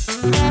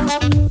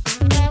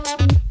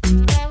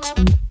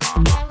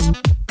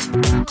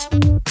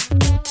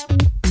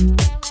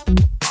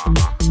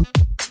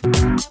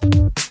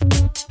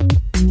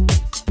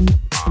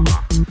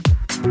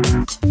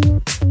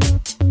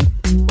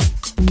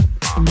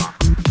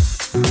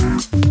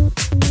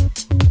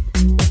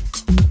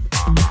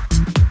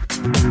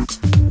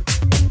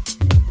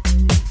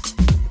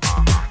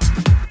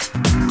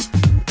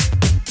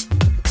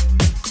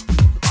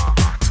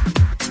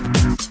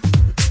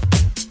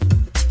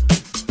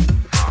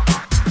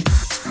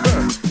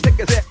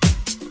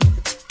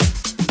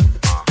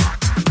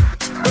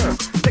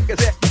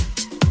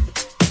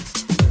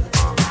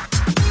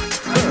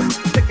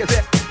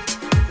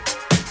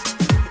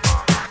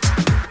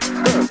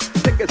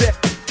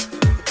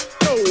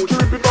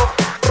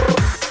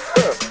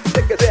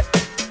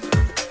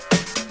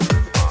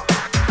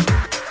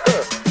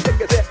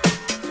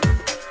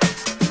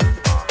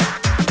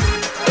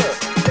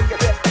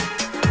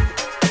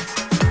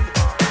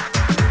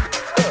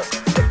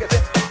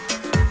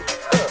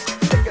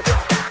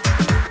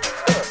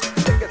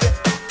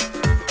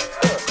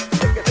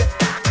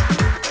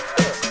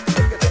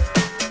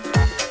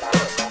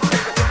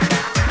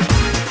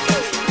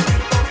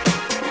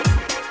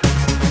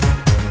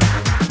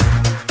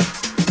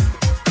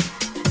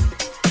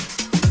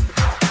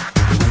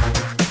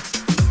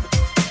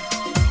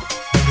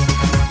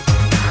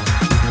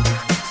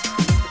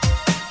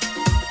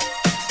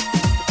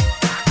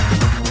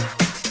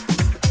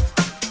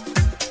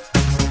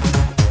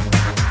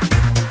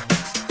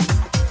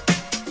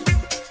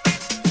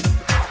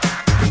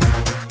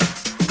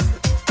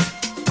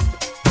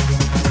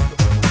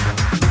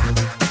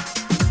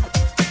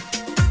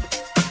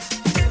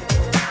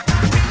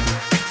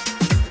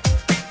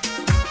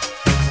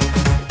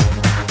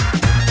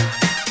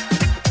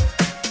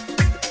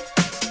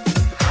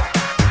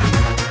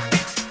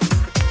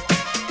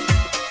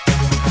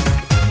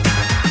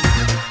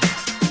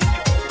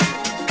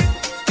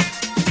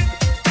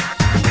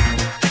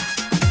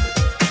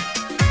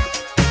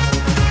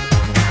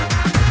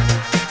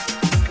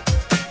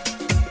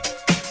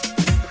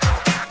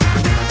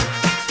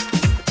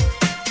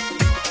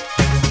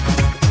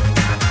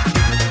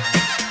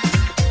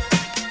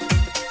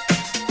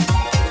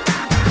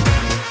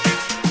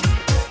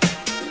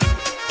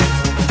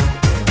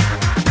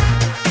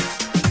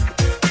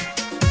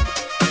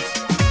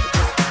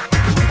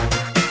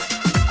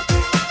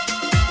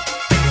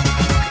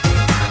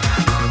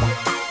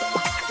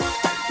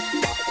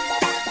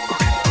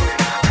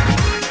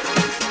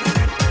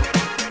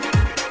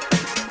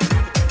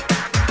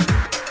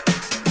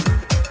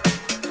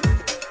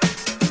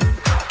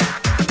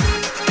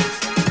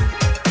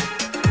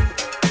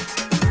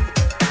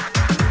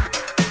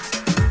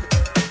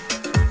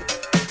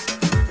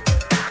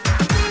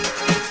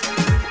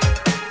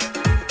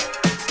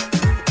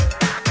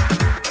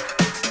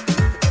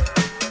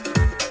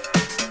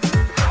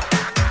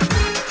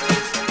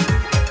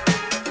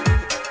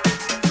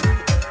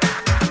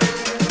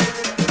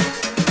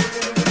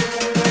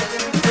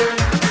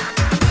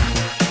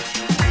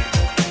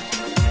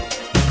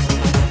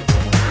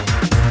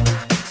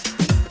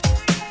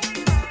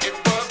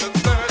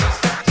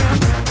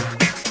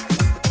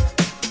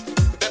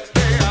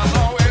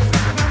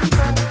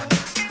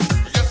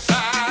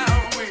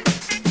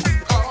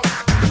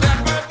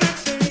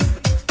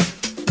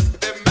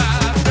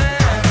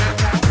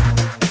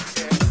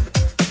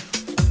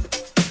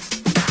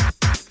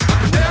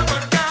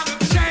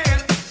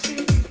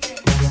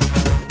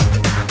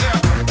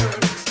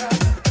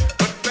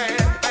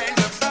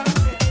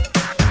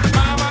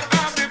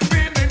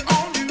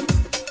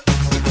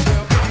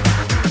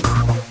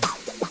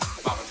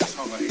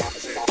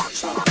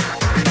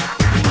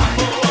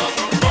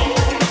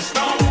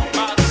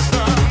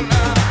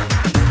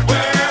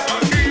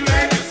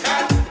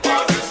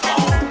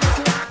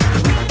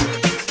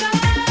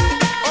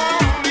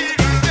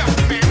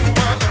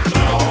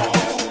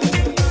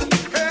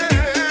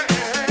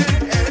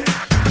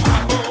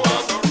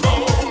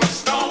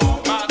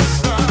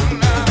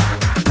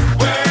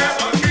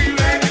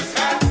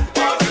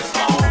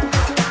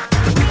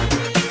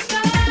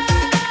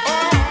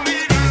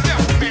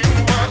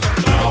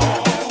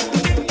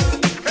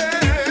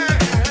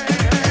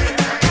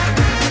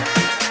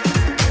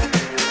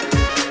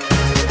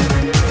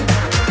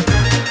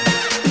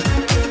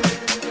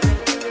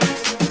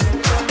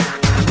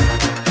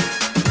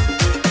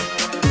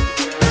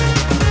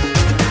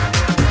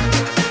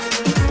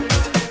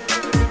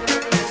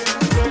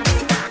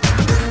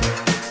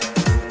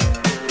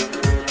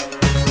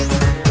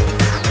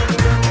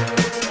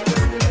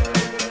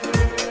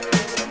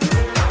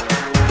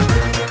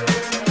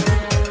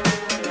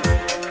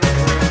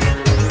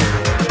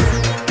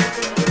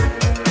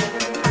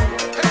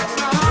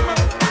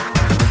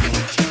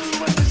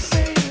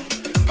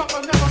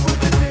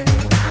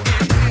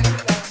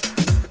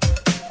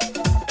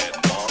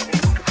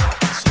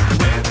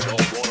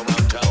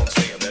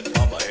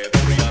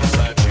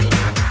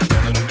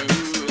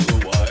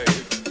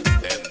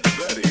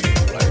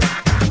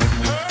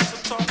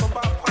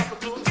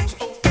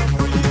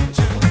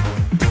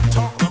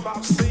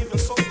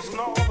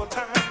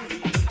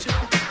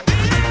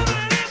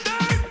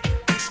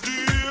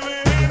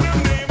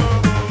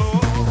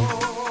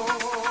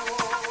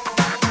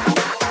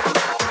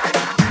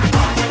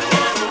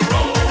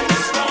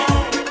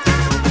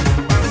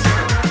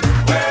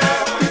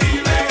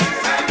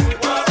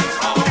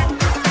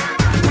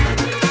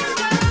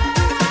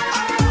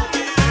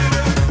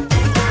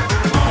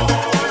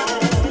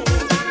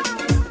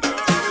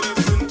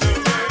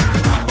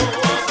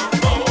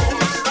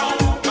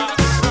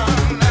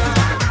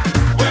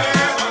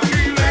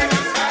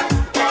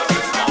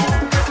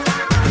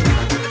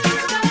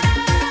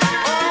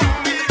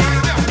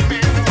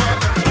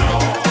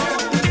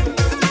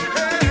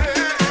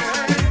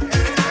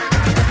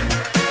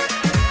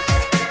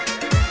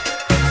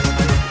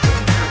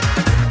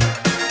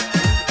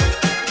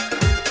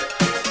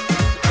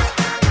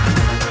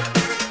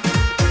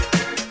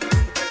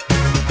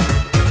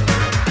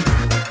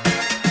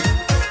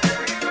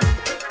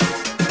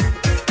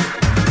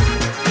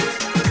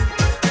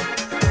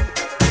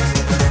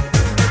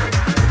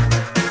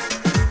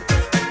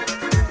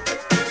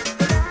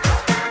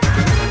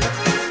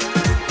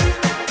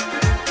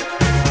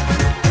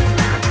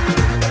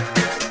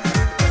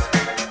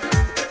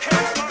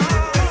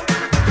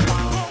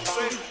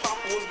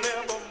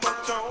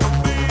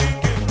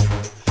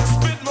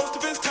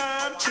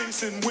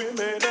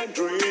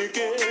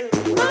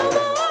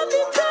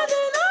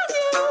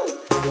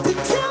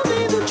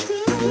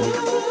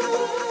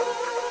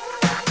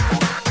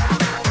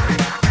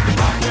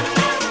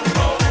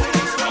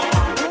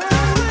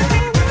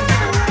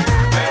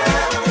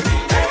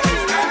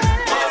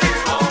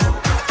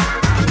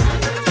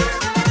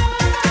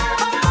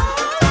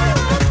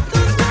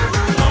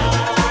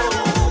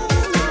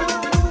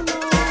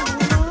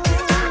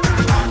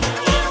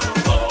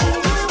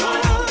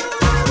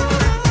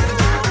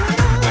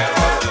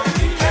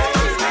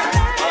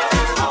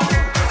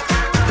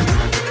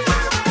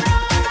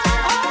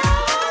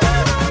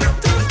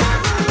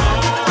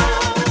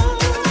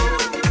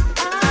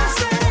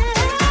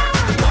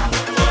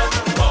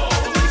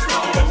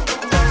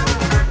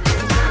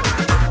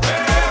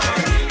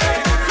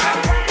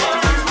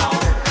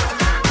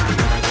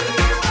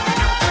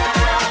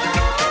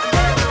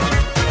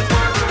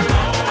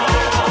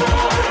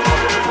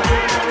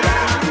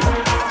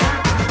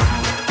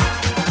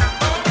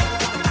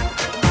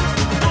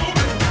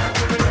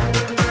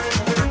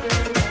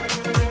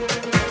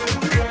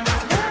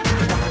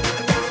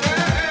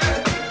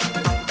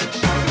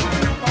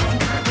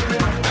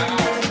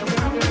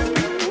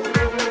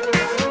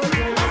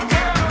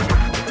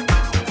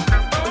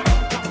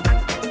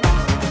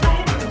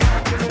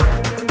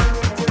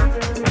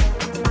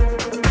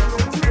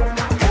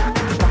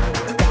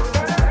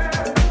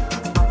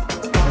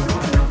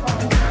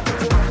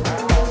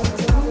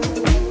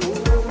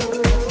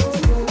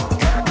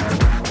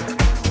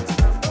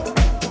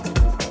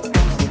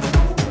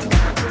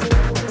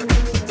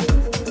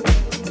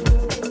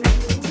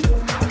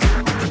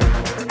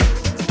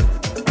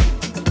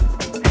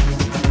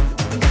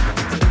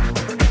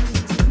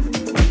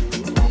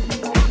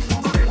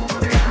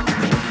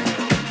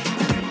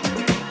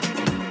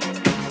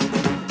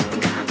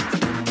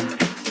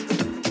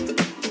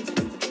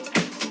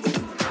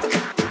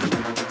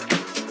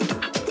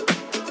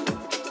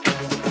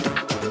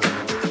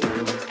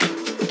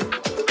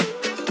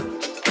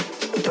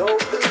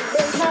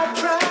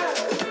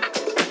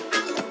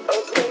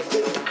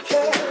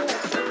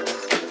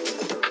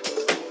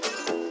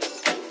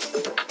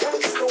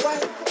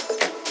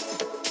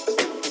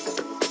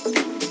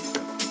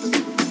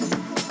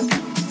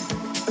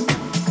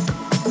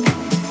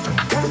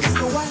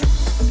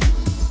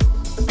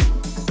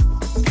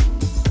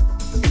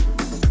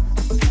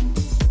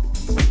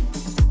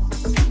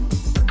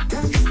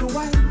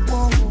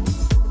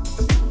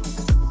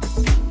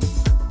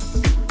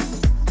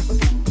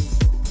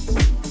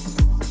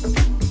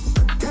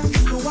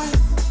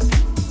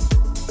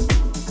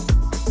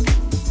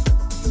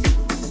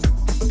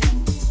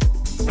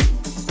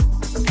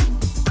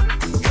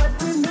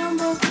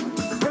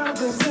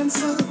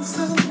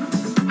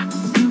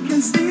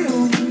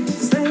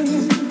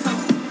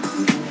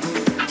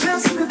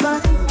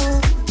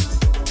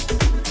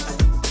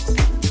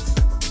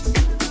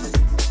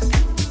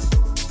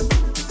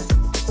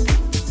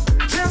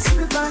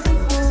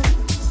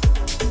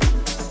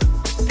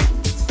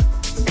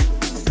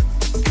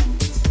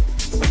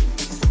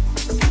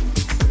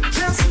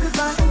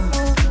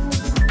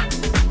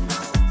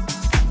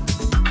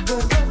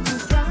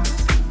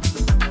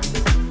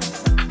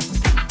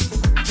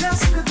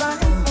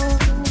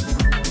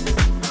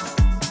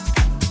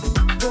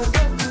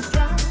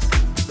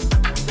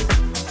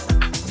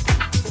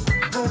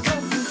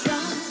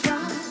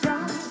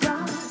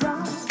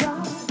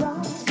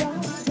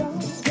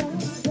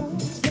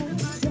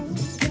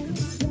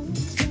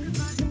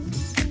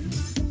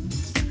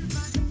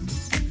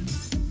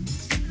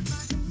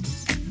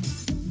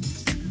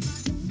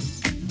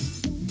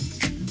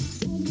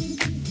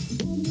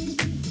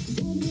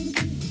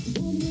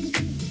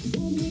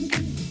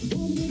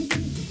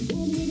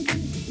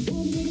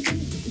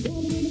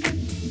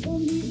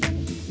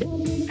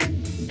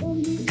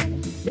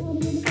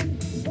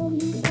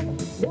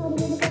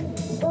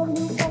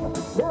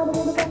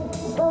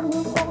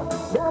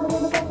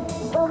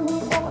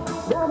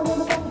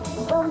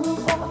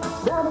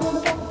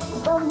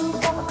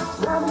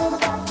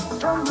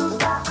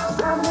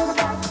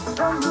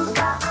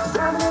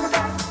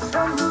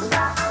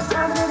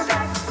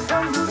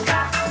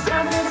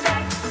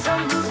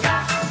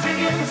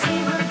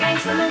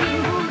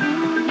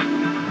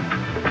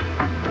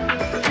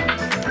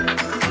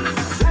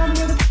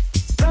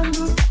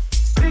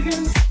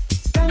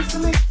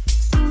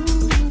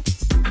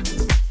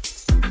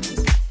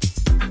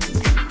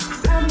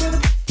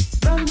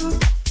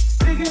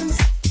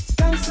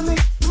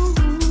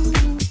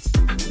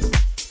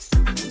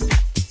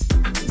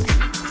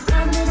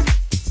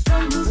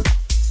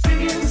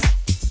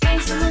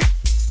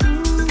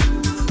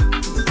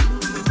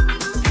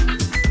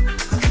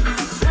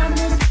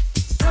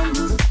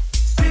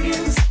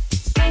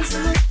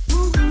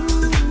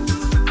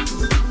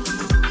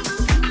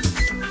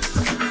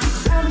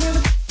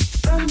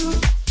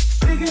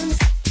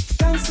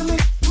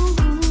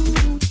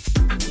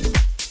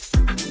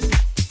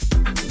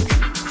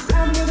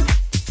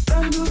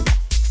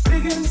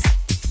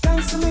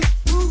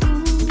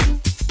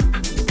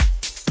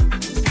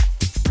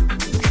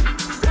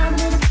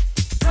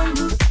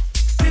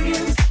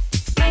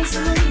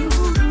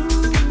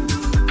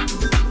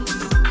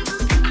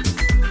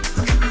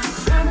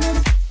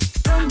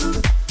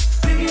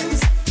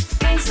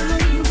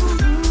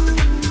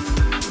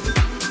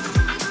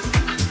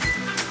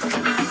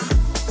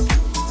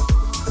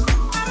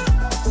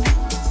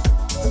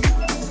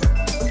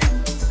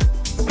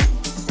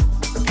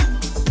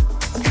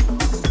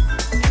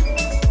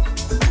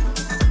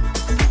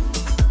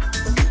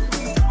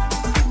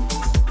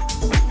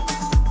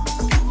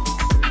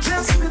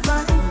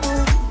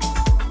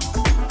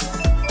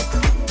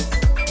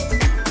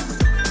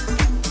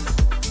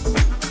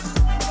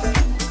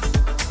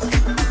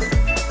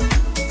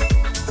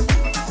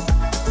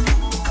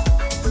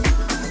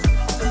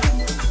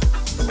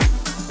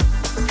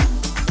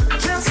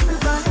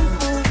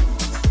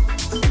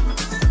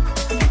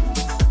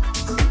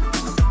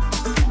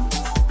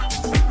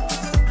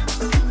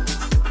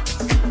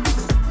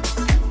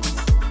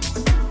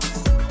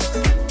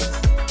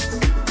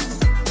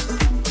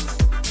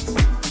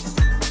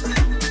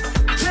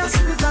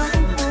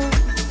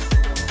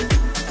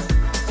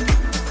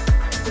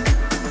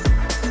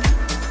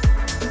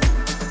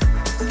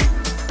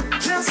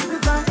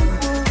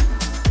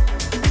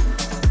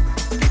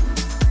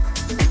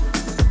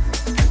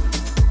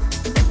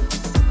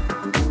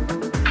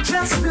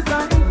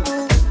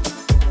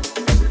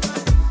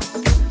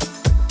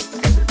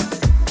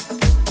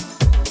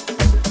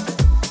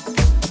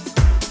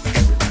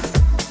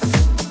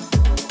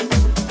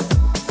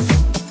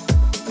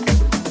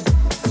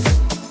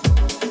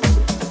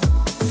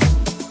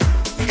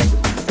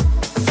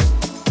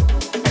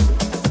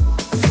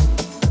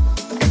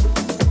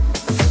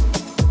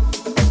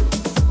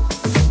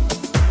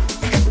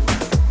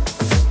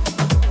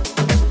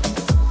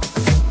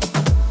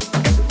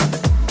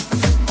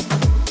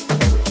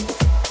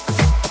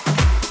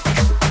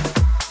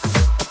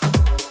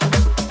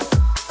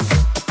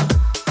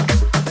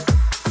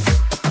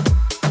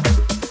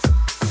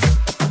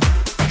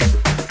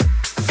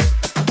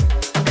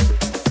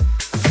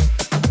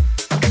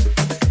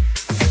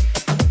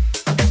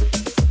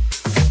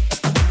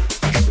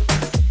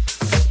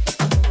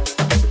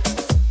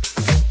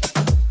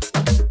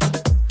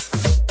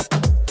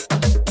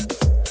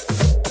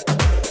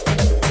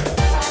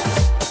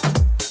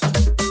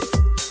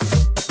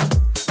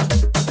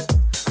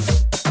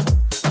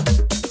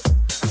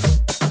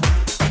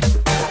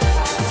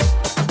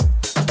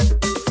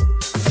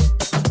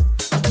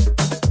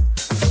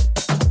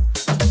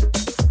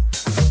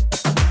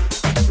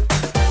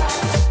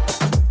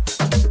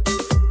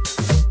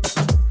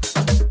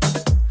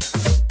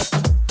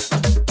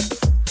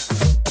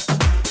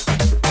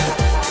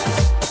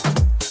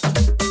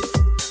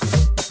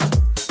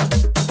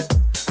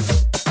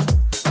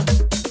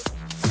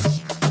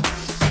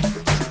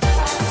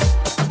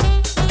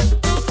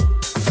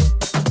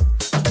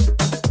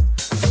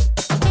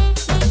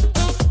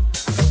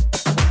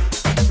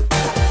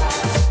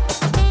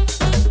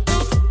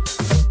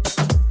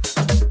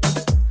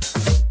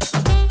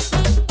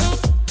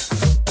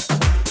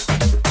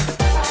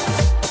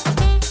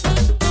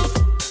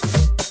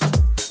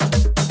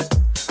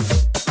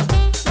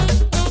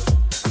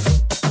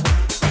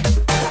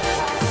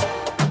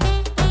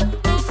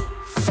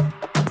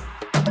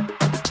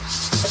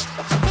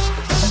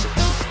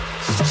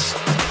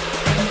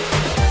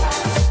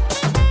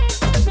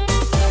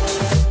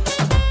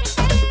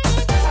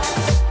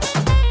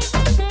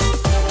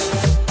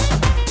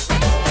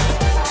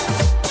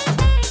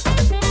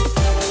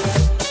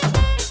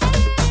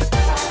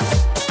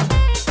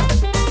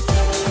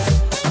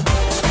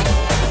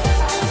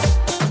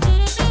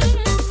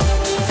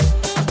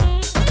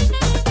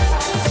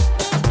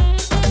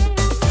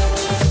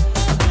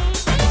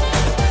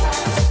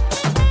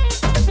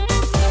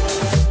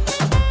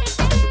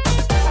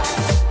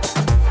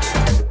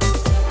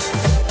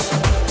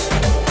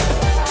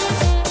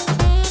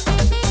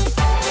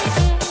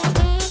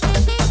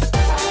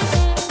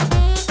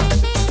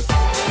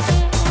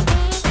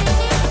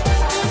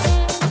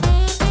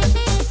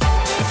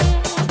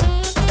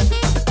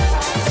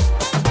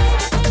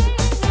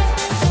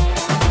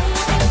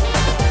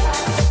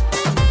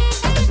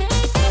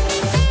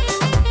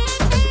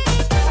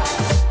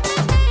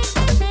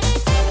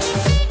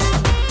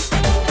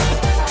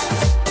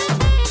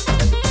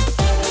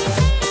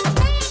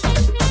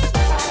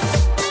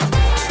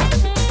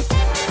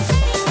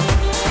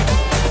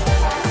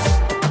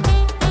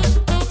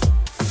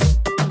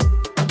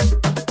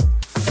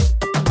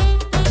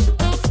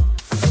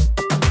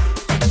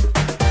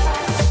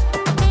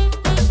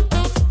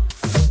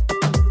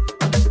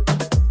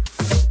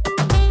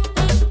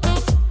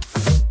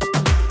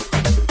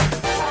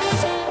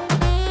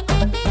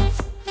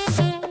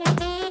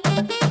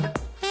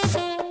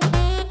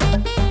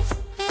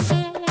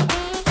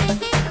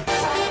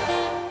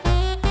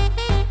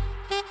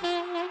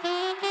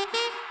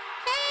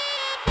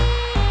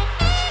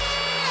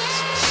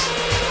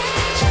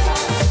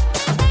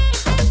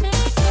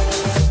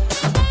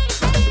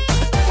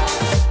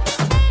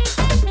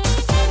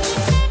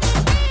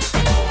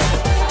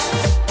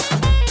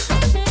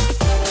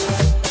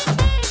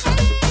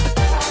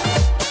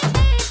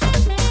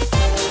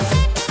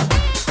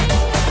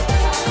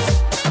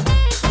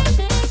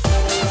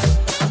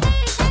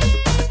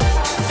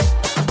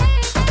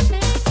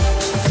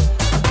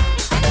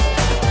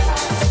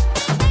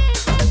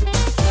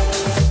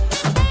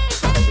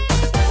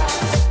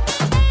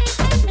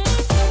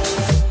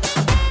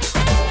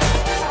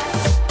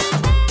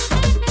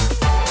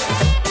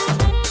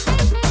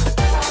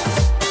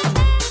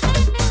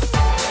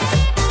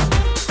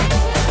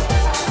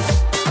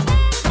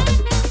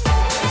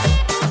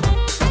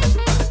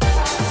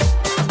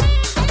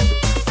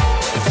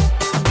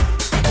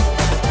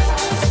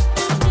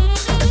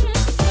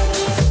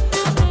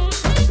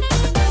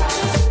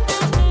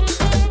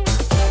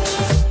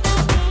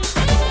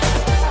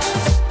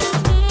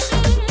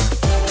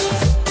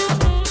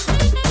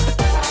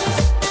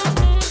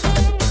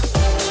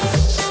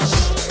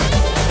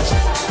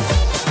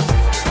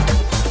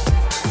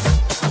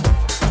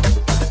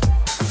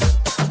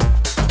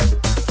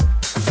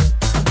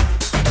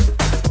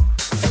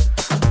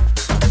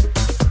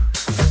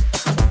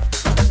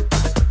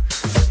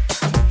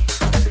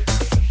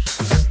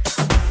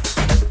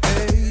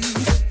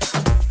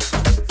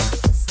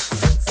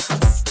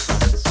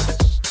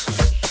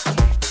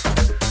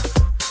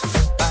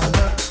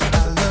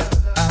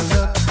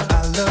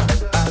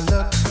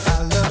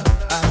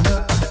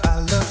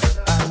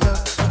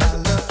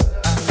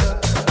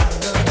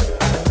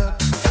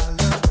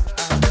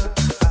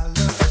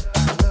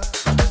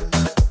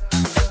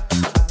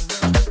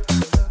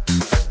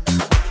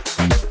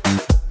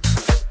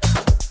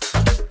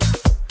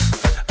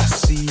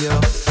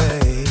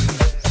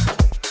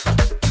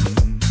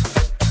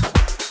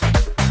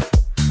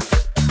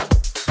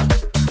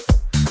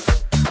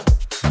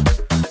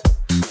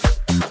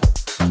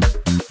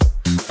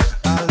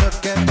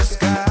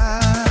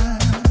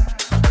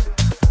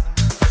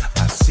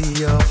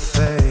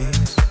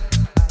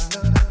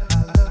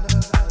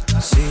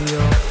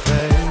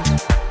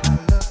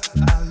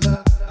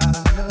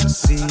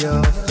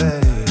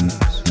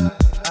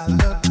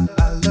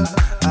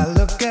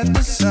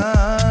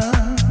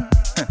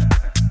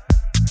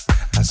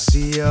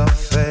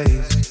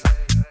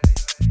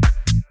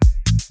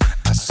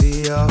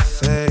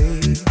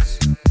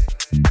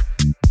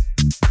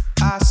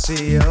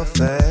 see your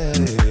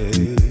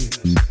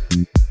face.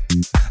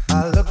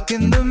 I look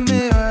in the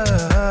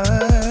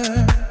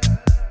mirror.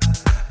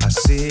 I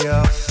see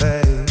your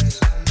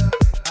face.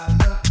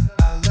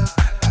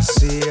 I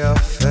see your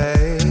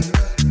face.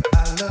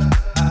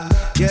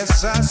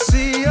 Yes, I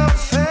see your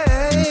face.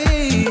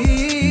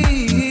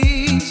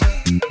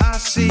 I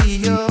see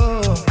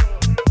your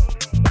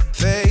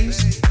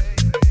face.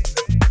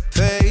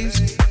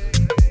 Face.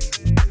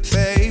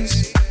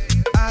 Face.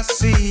 I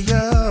see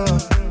your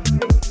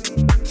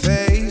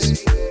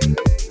face.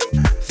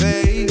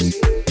 Face.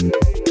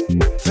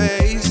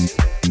 Face.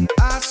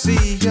 I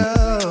see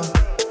your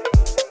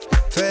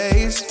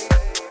face.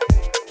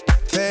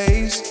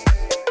 Face.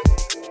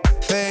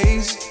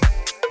 Face.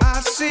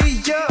 I see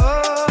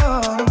your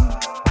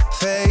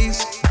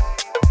face.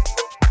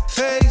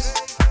 Face.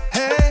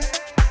 Hey,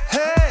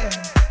 hey,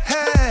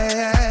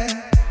 hey.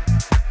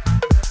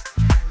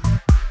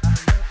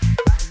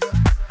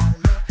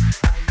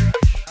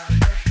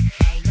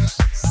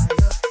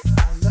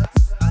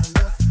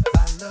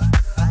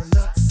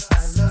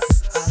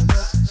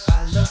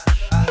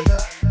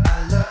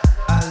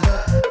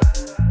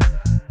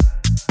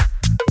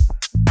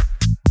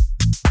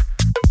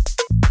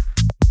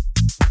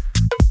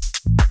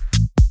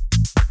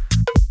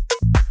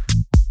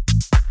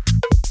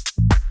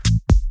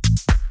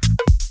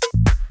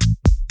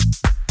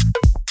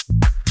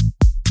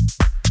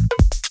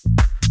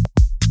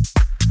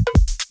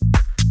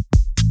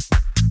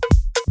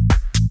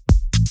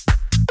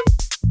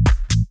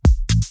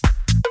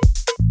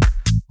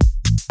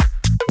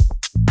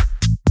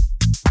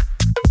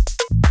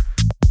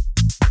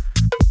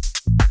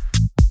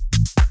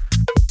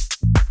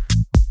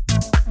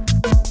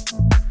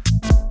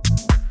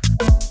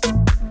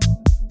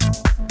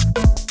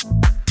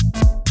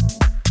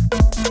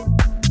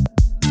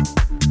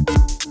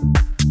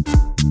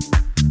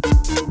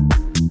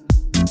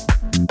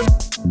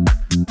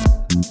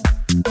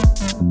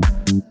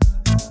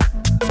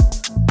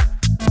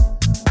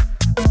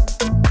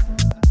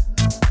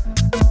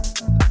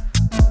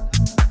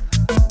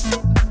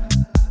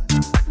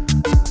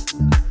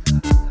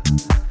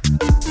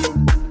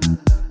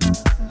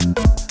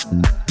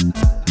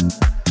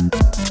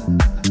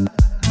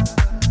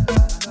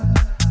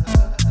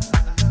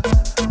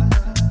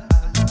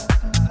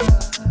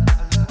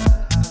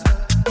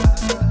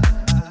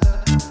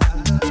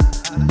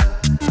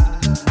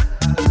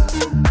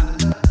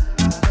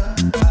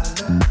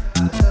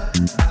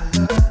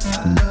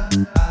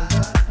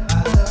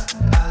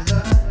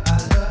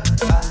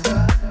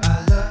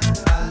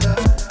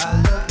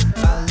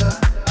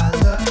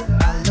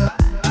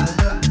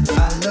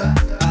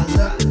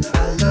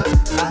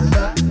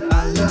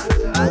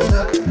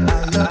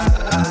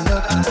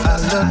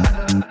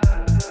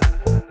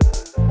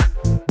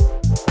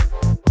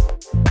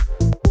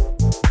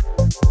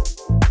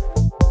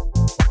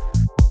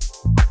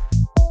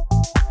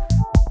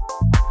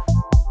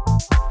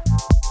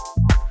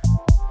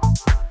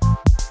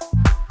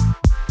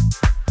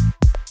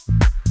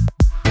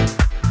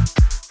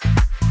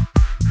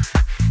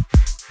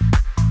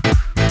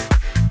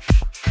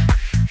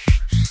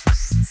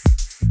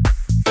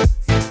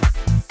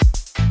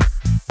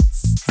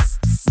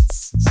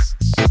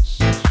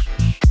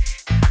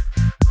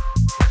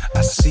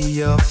 I see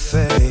your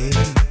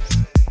face.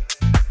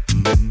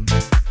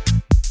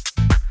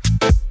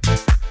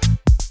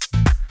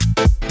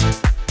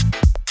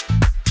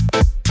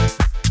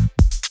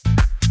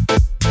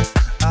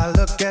 I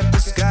look at the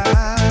sky.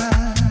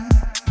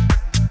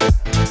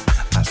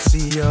 I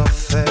see your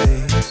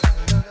face.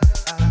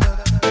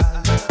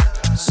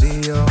 I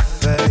see your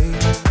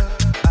face.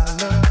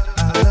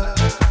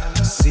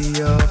 I see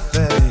your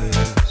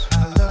face.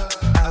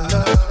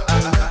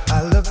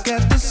 I look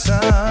at the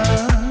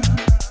sun.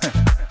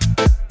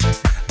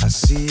 I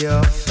see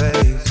your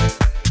face.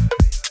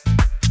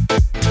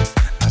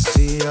 I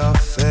see your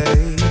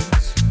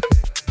face.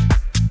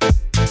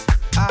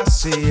 I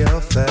see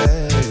your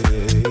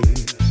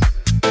face.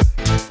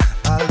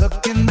 I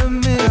look in the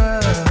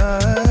mirror.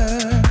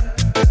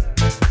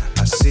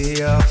 I see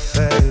your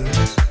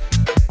face.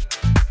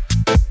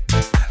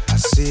 I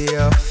see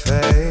your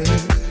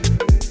face.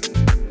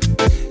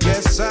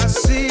 Yes, I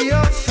see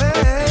your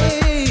face.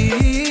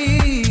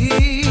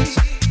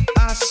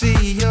 I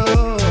see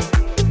your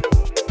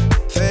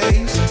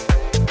face.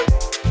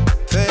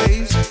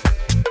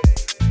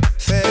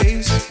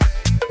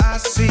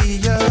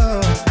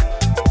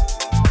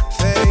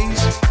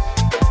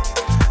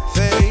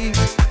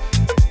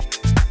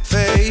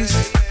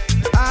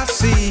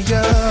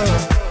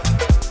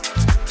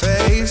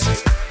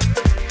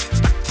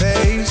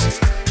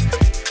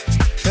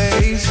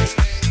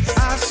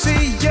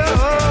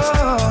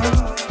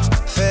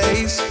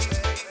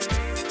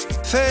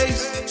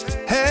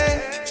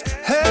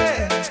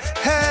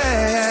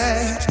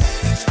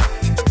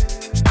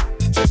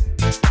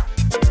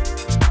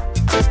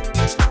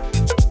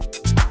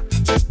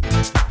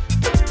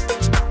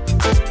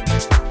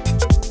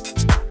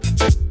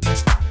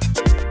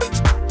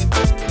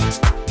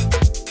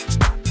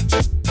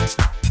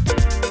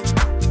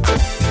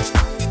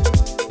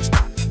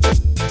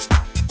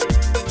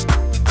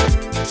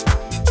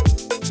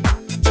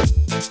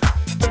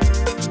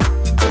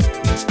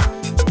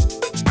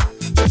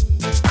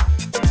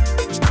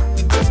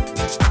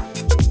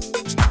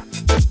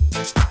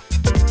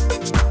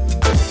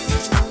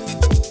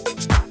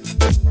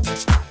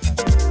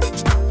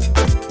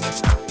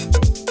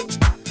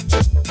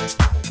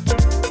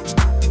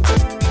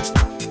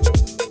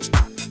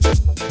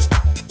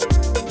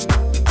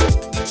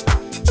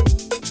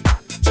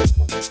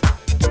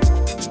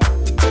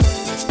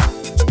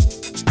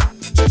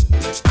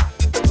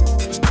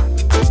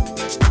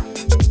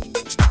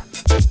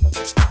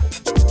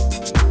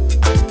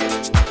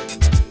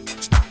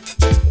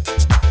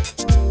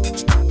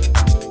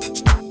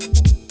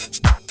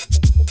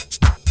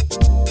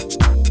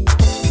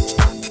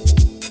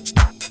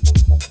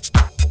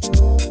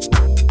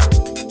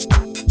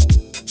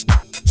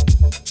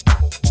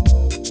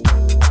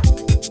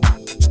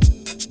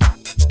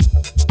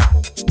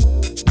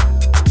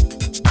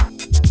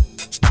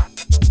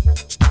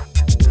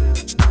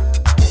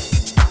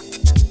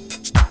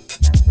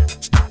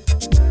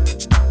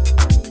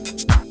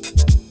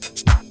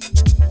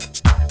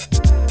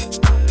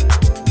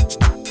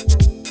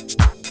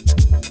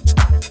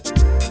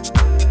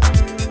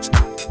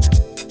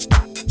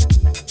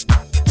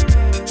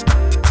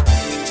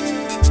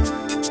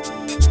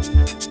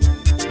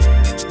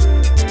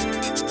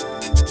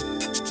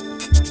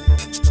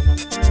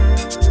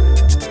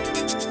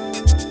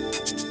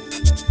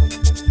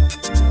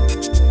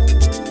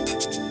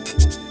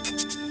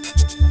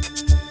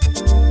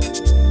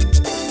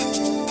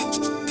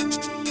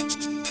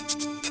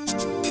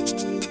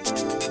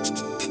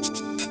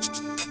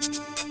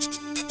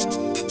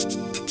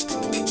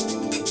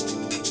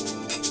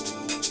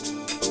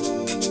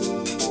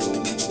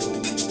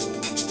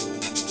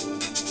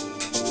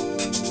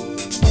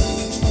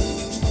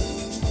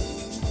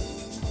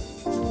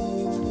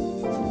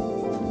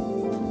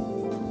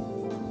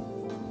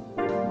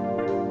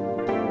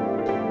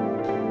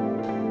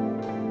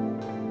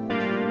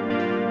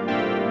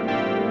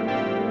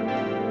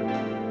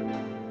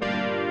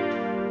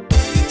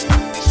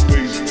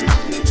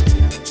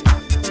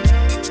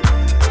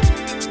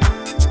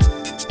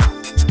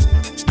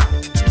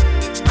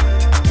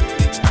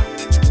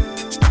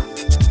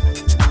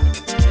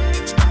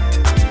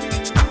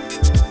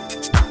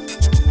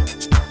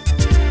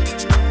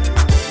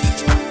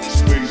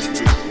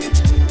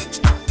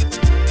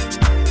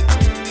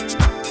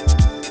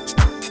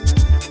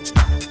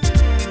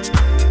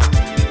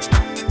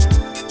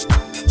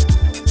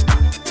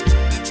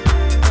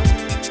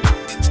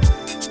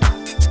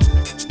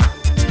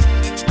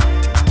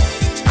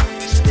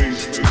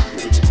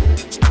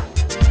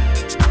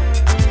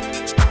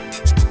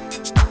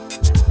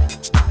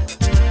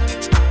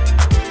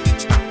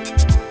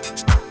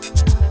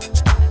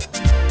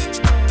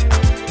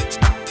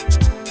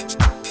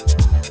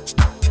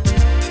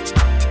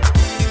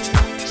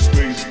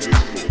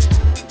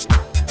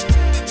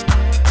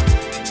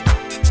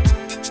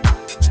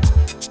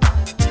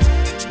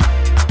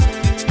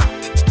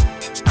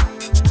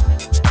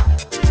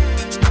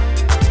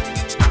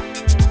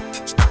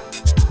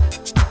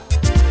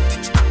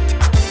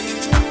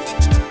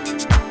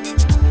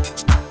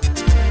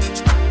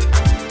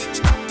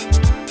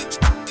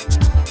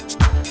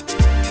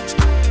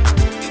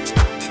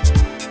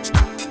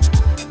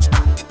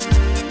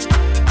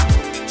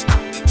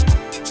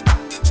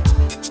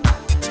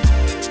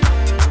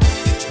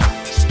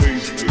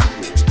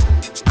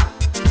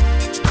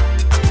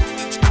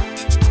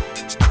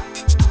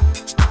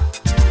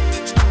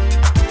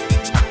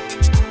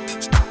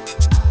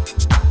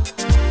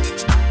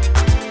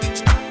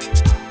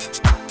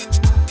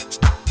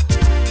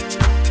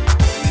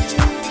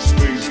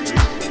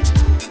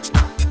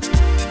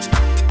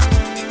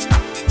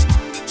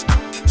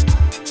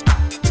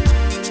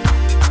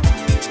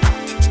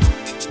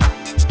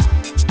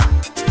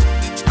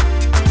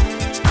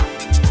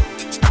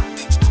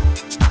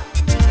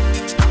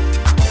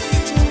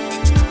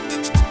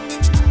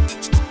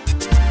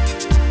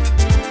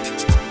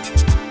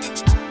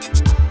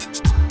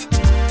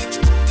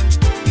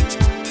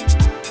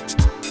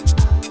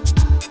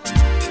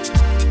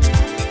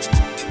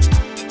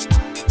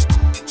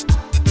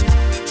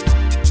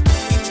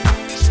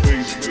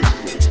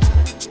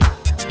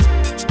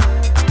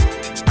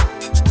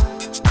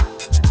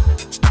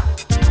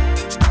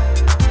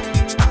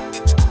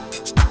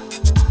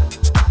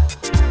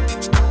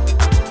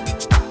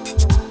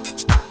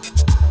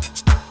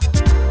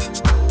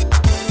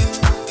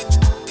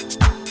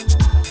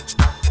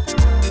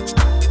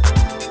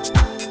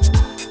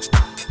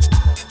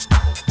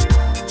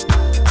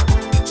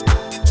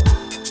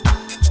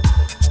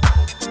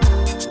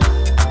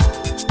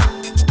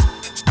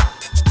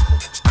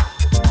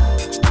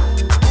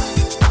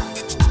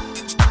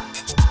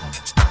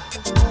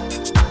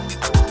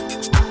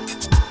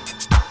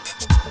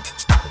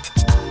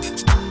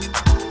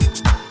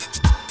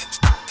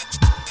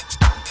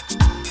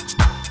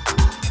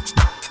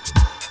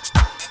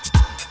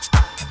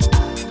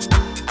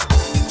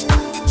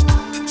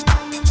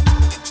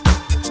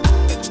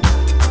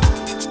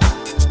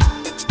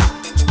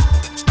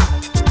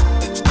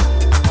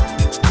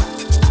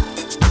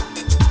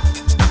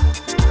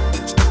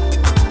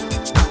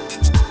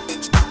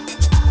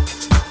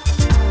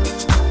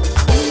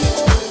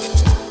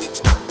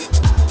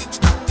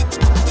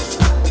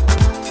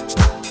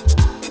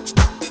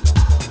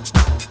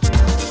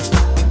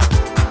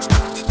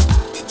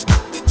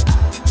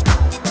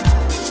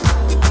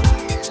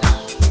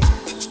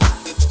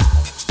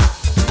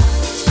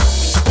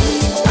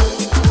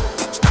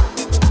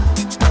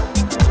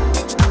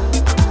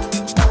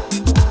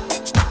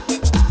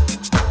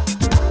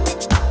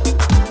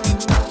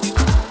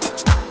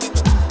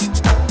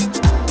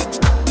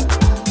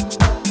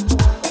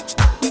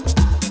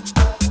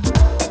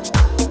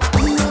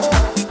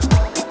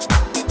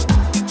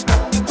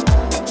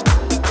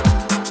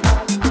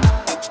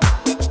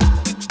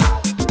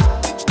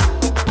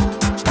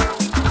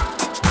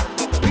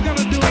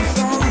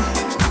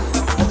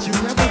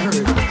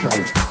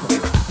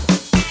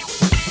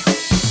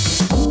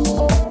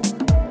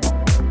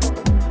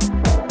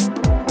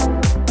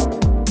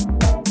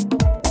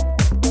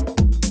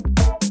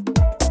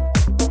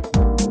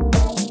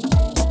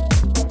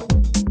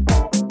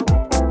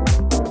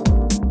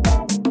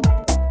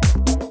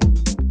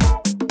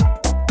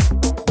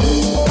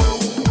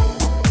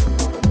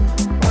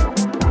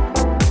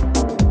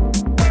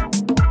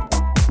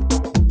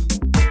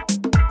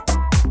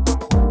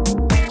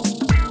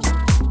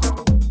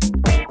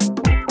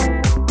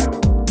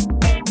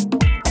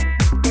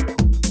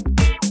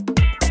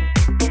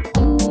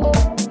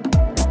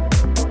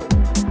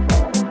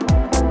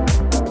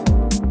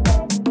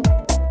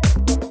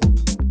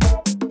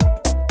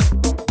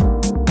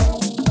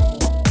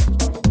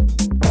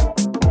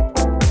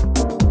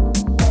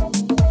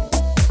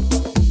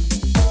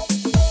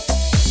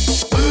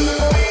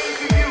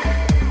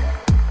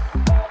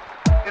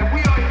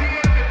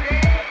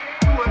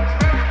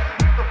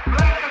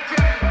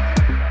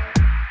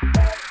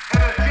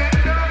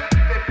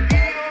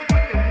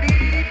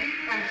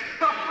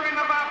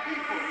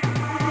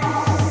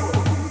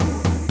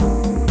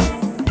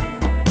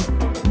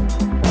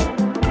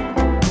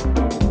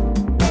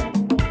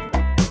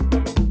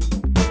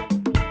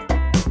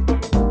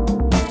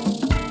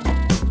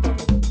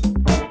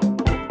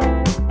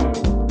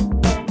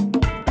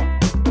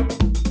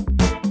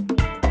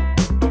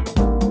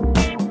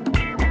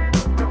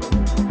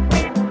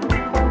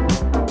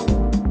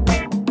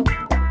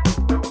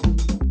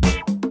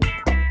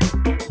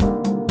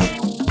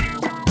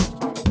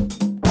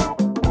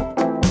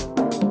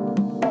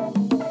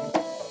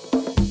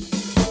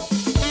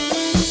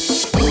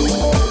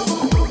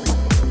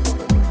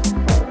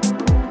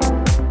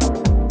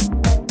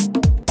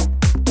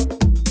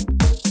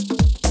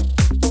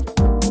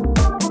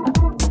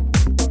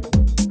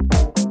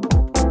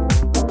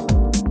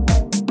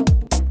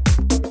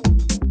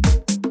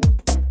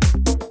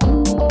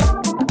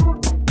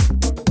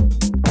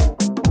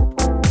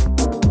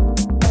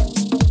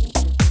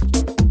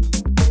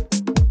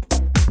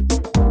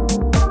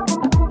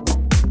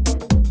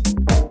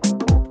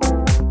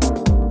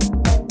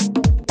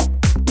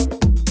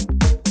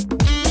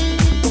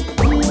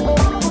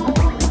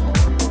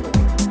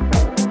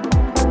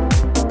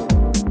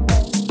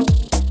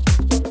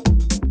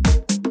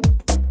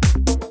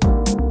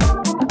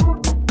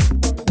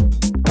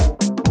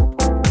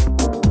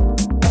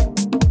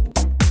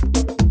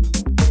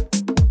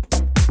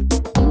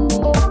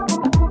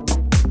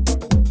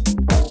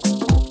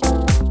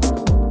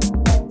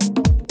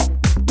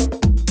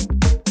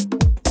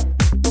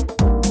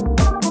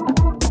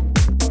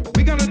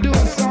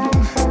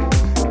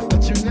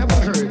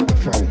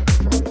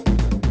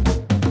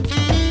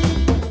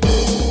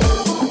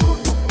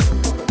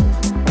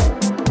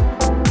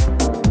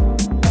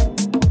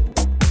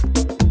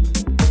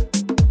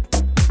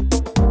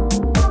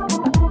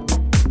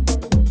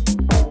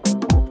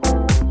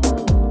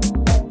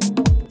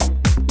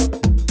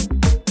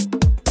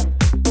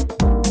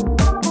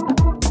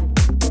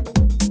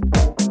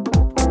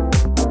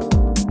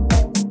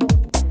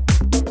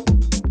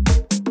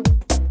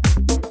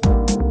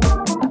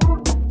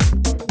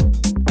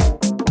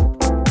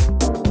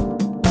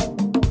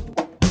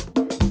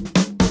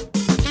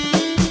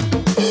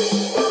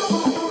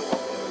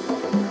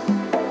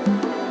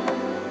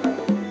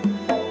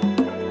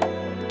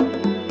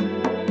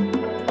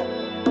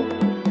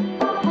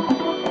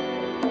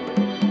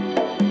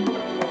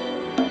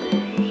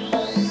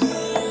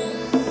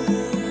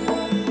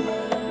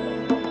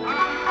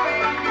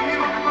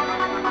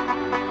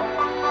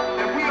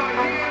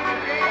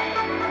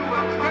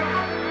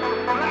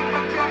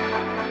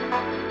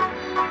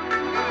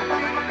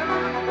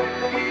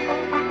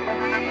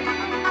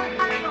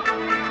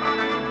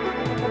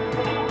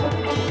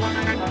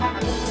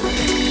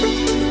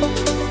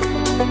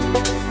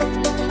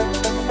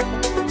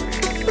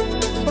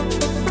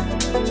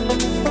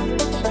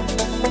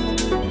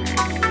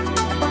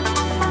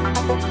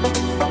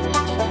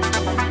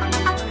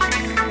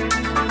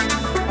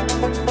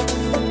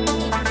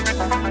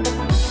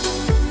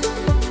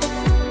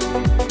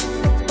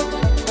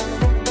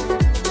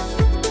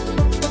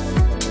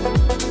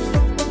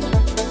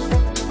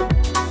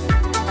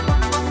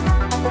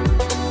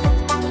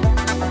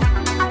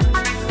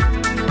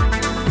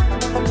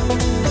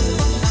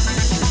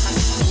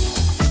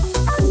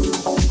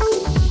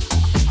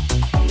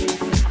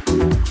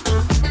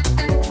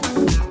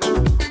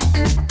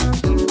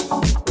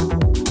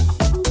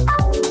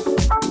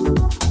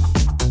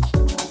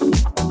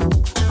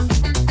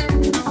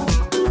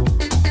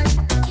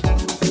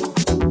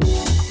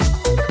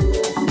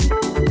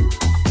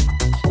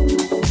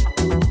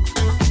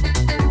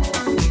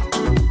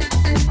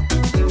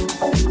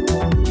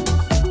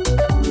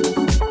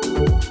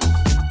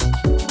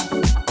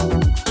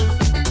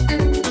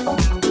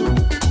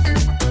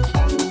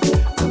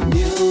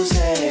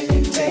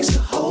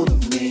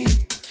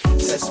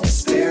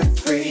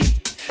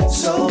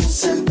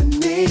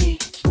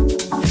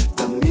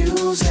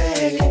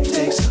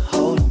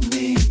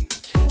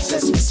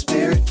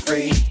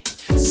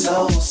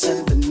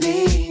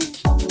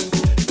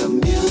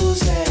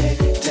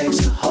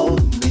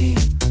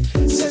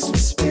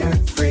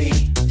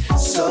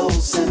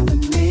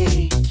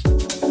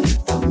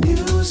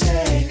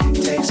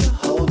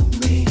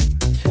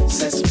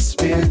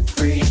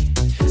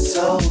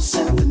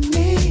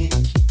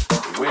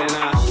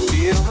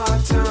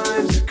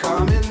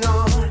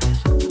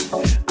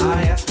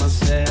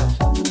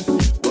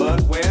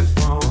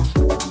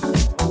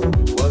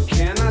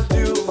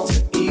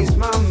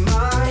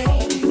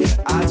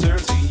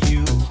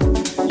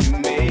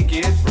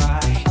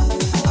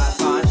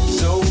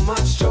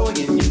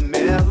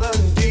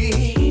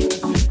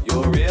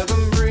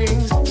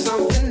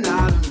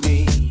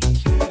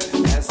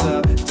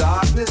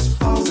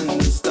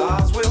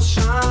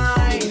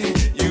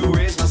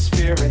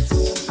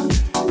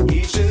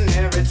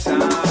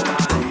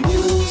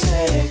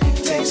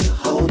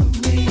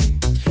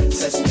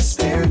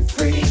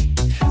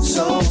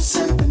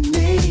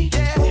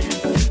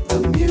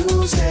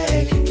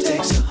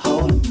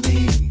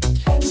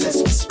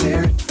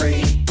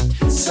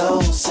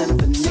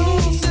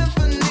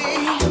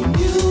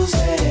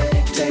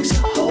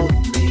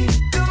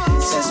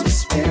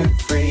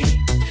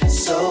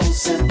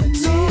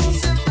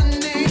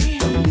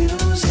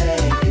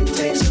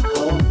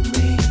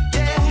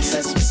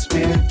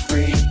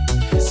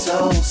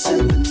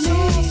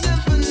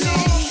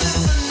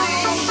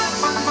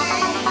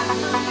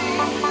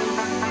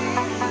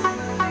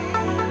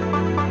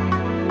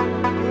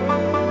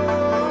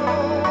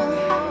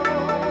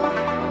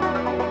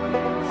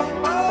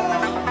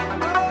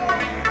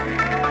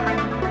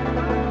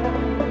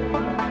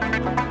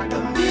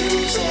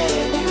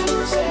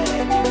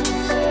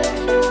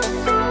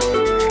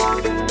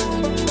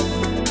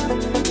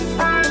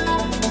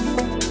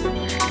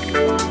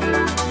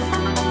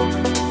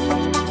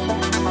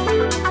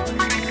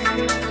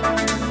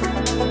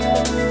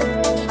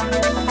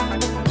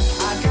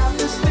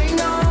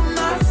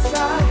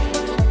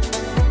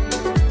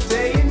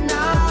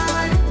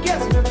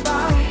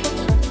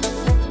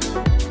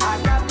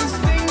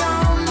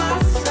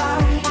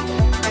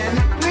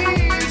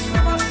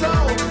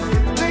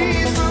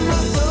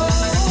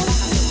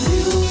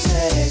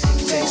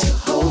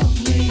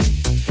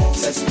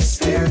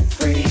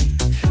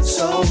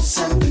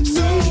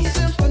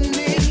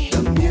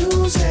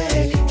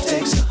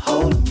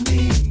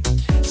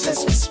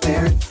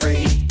 Spirit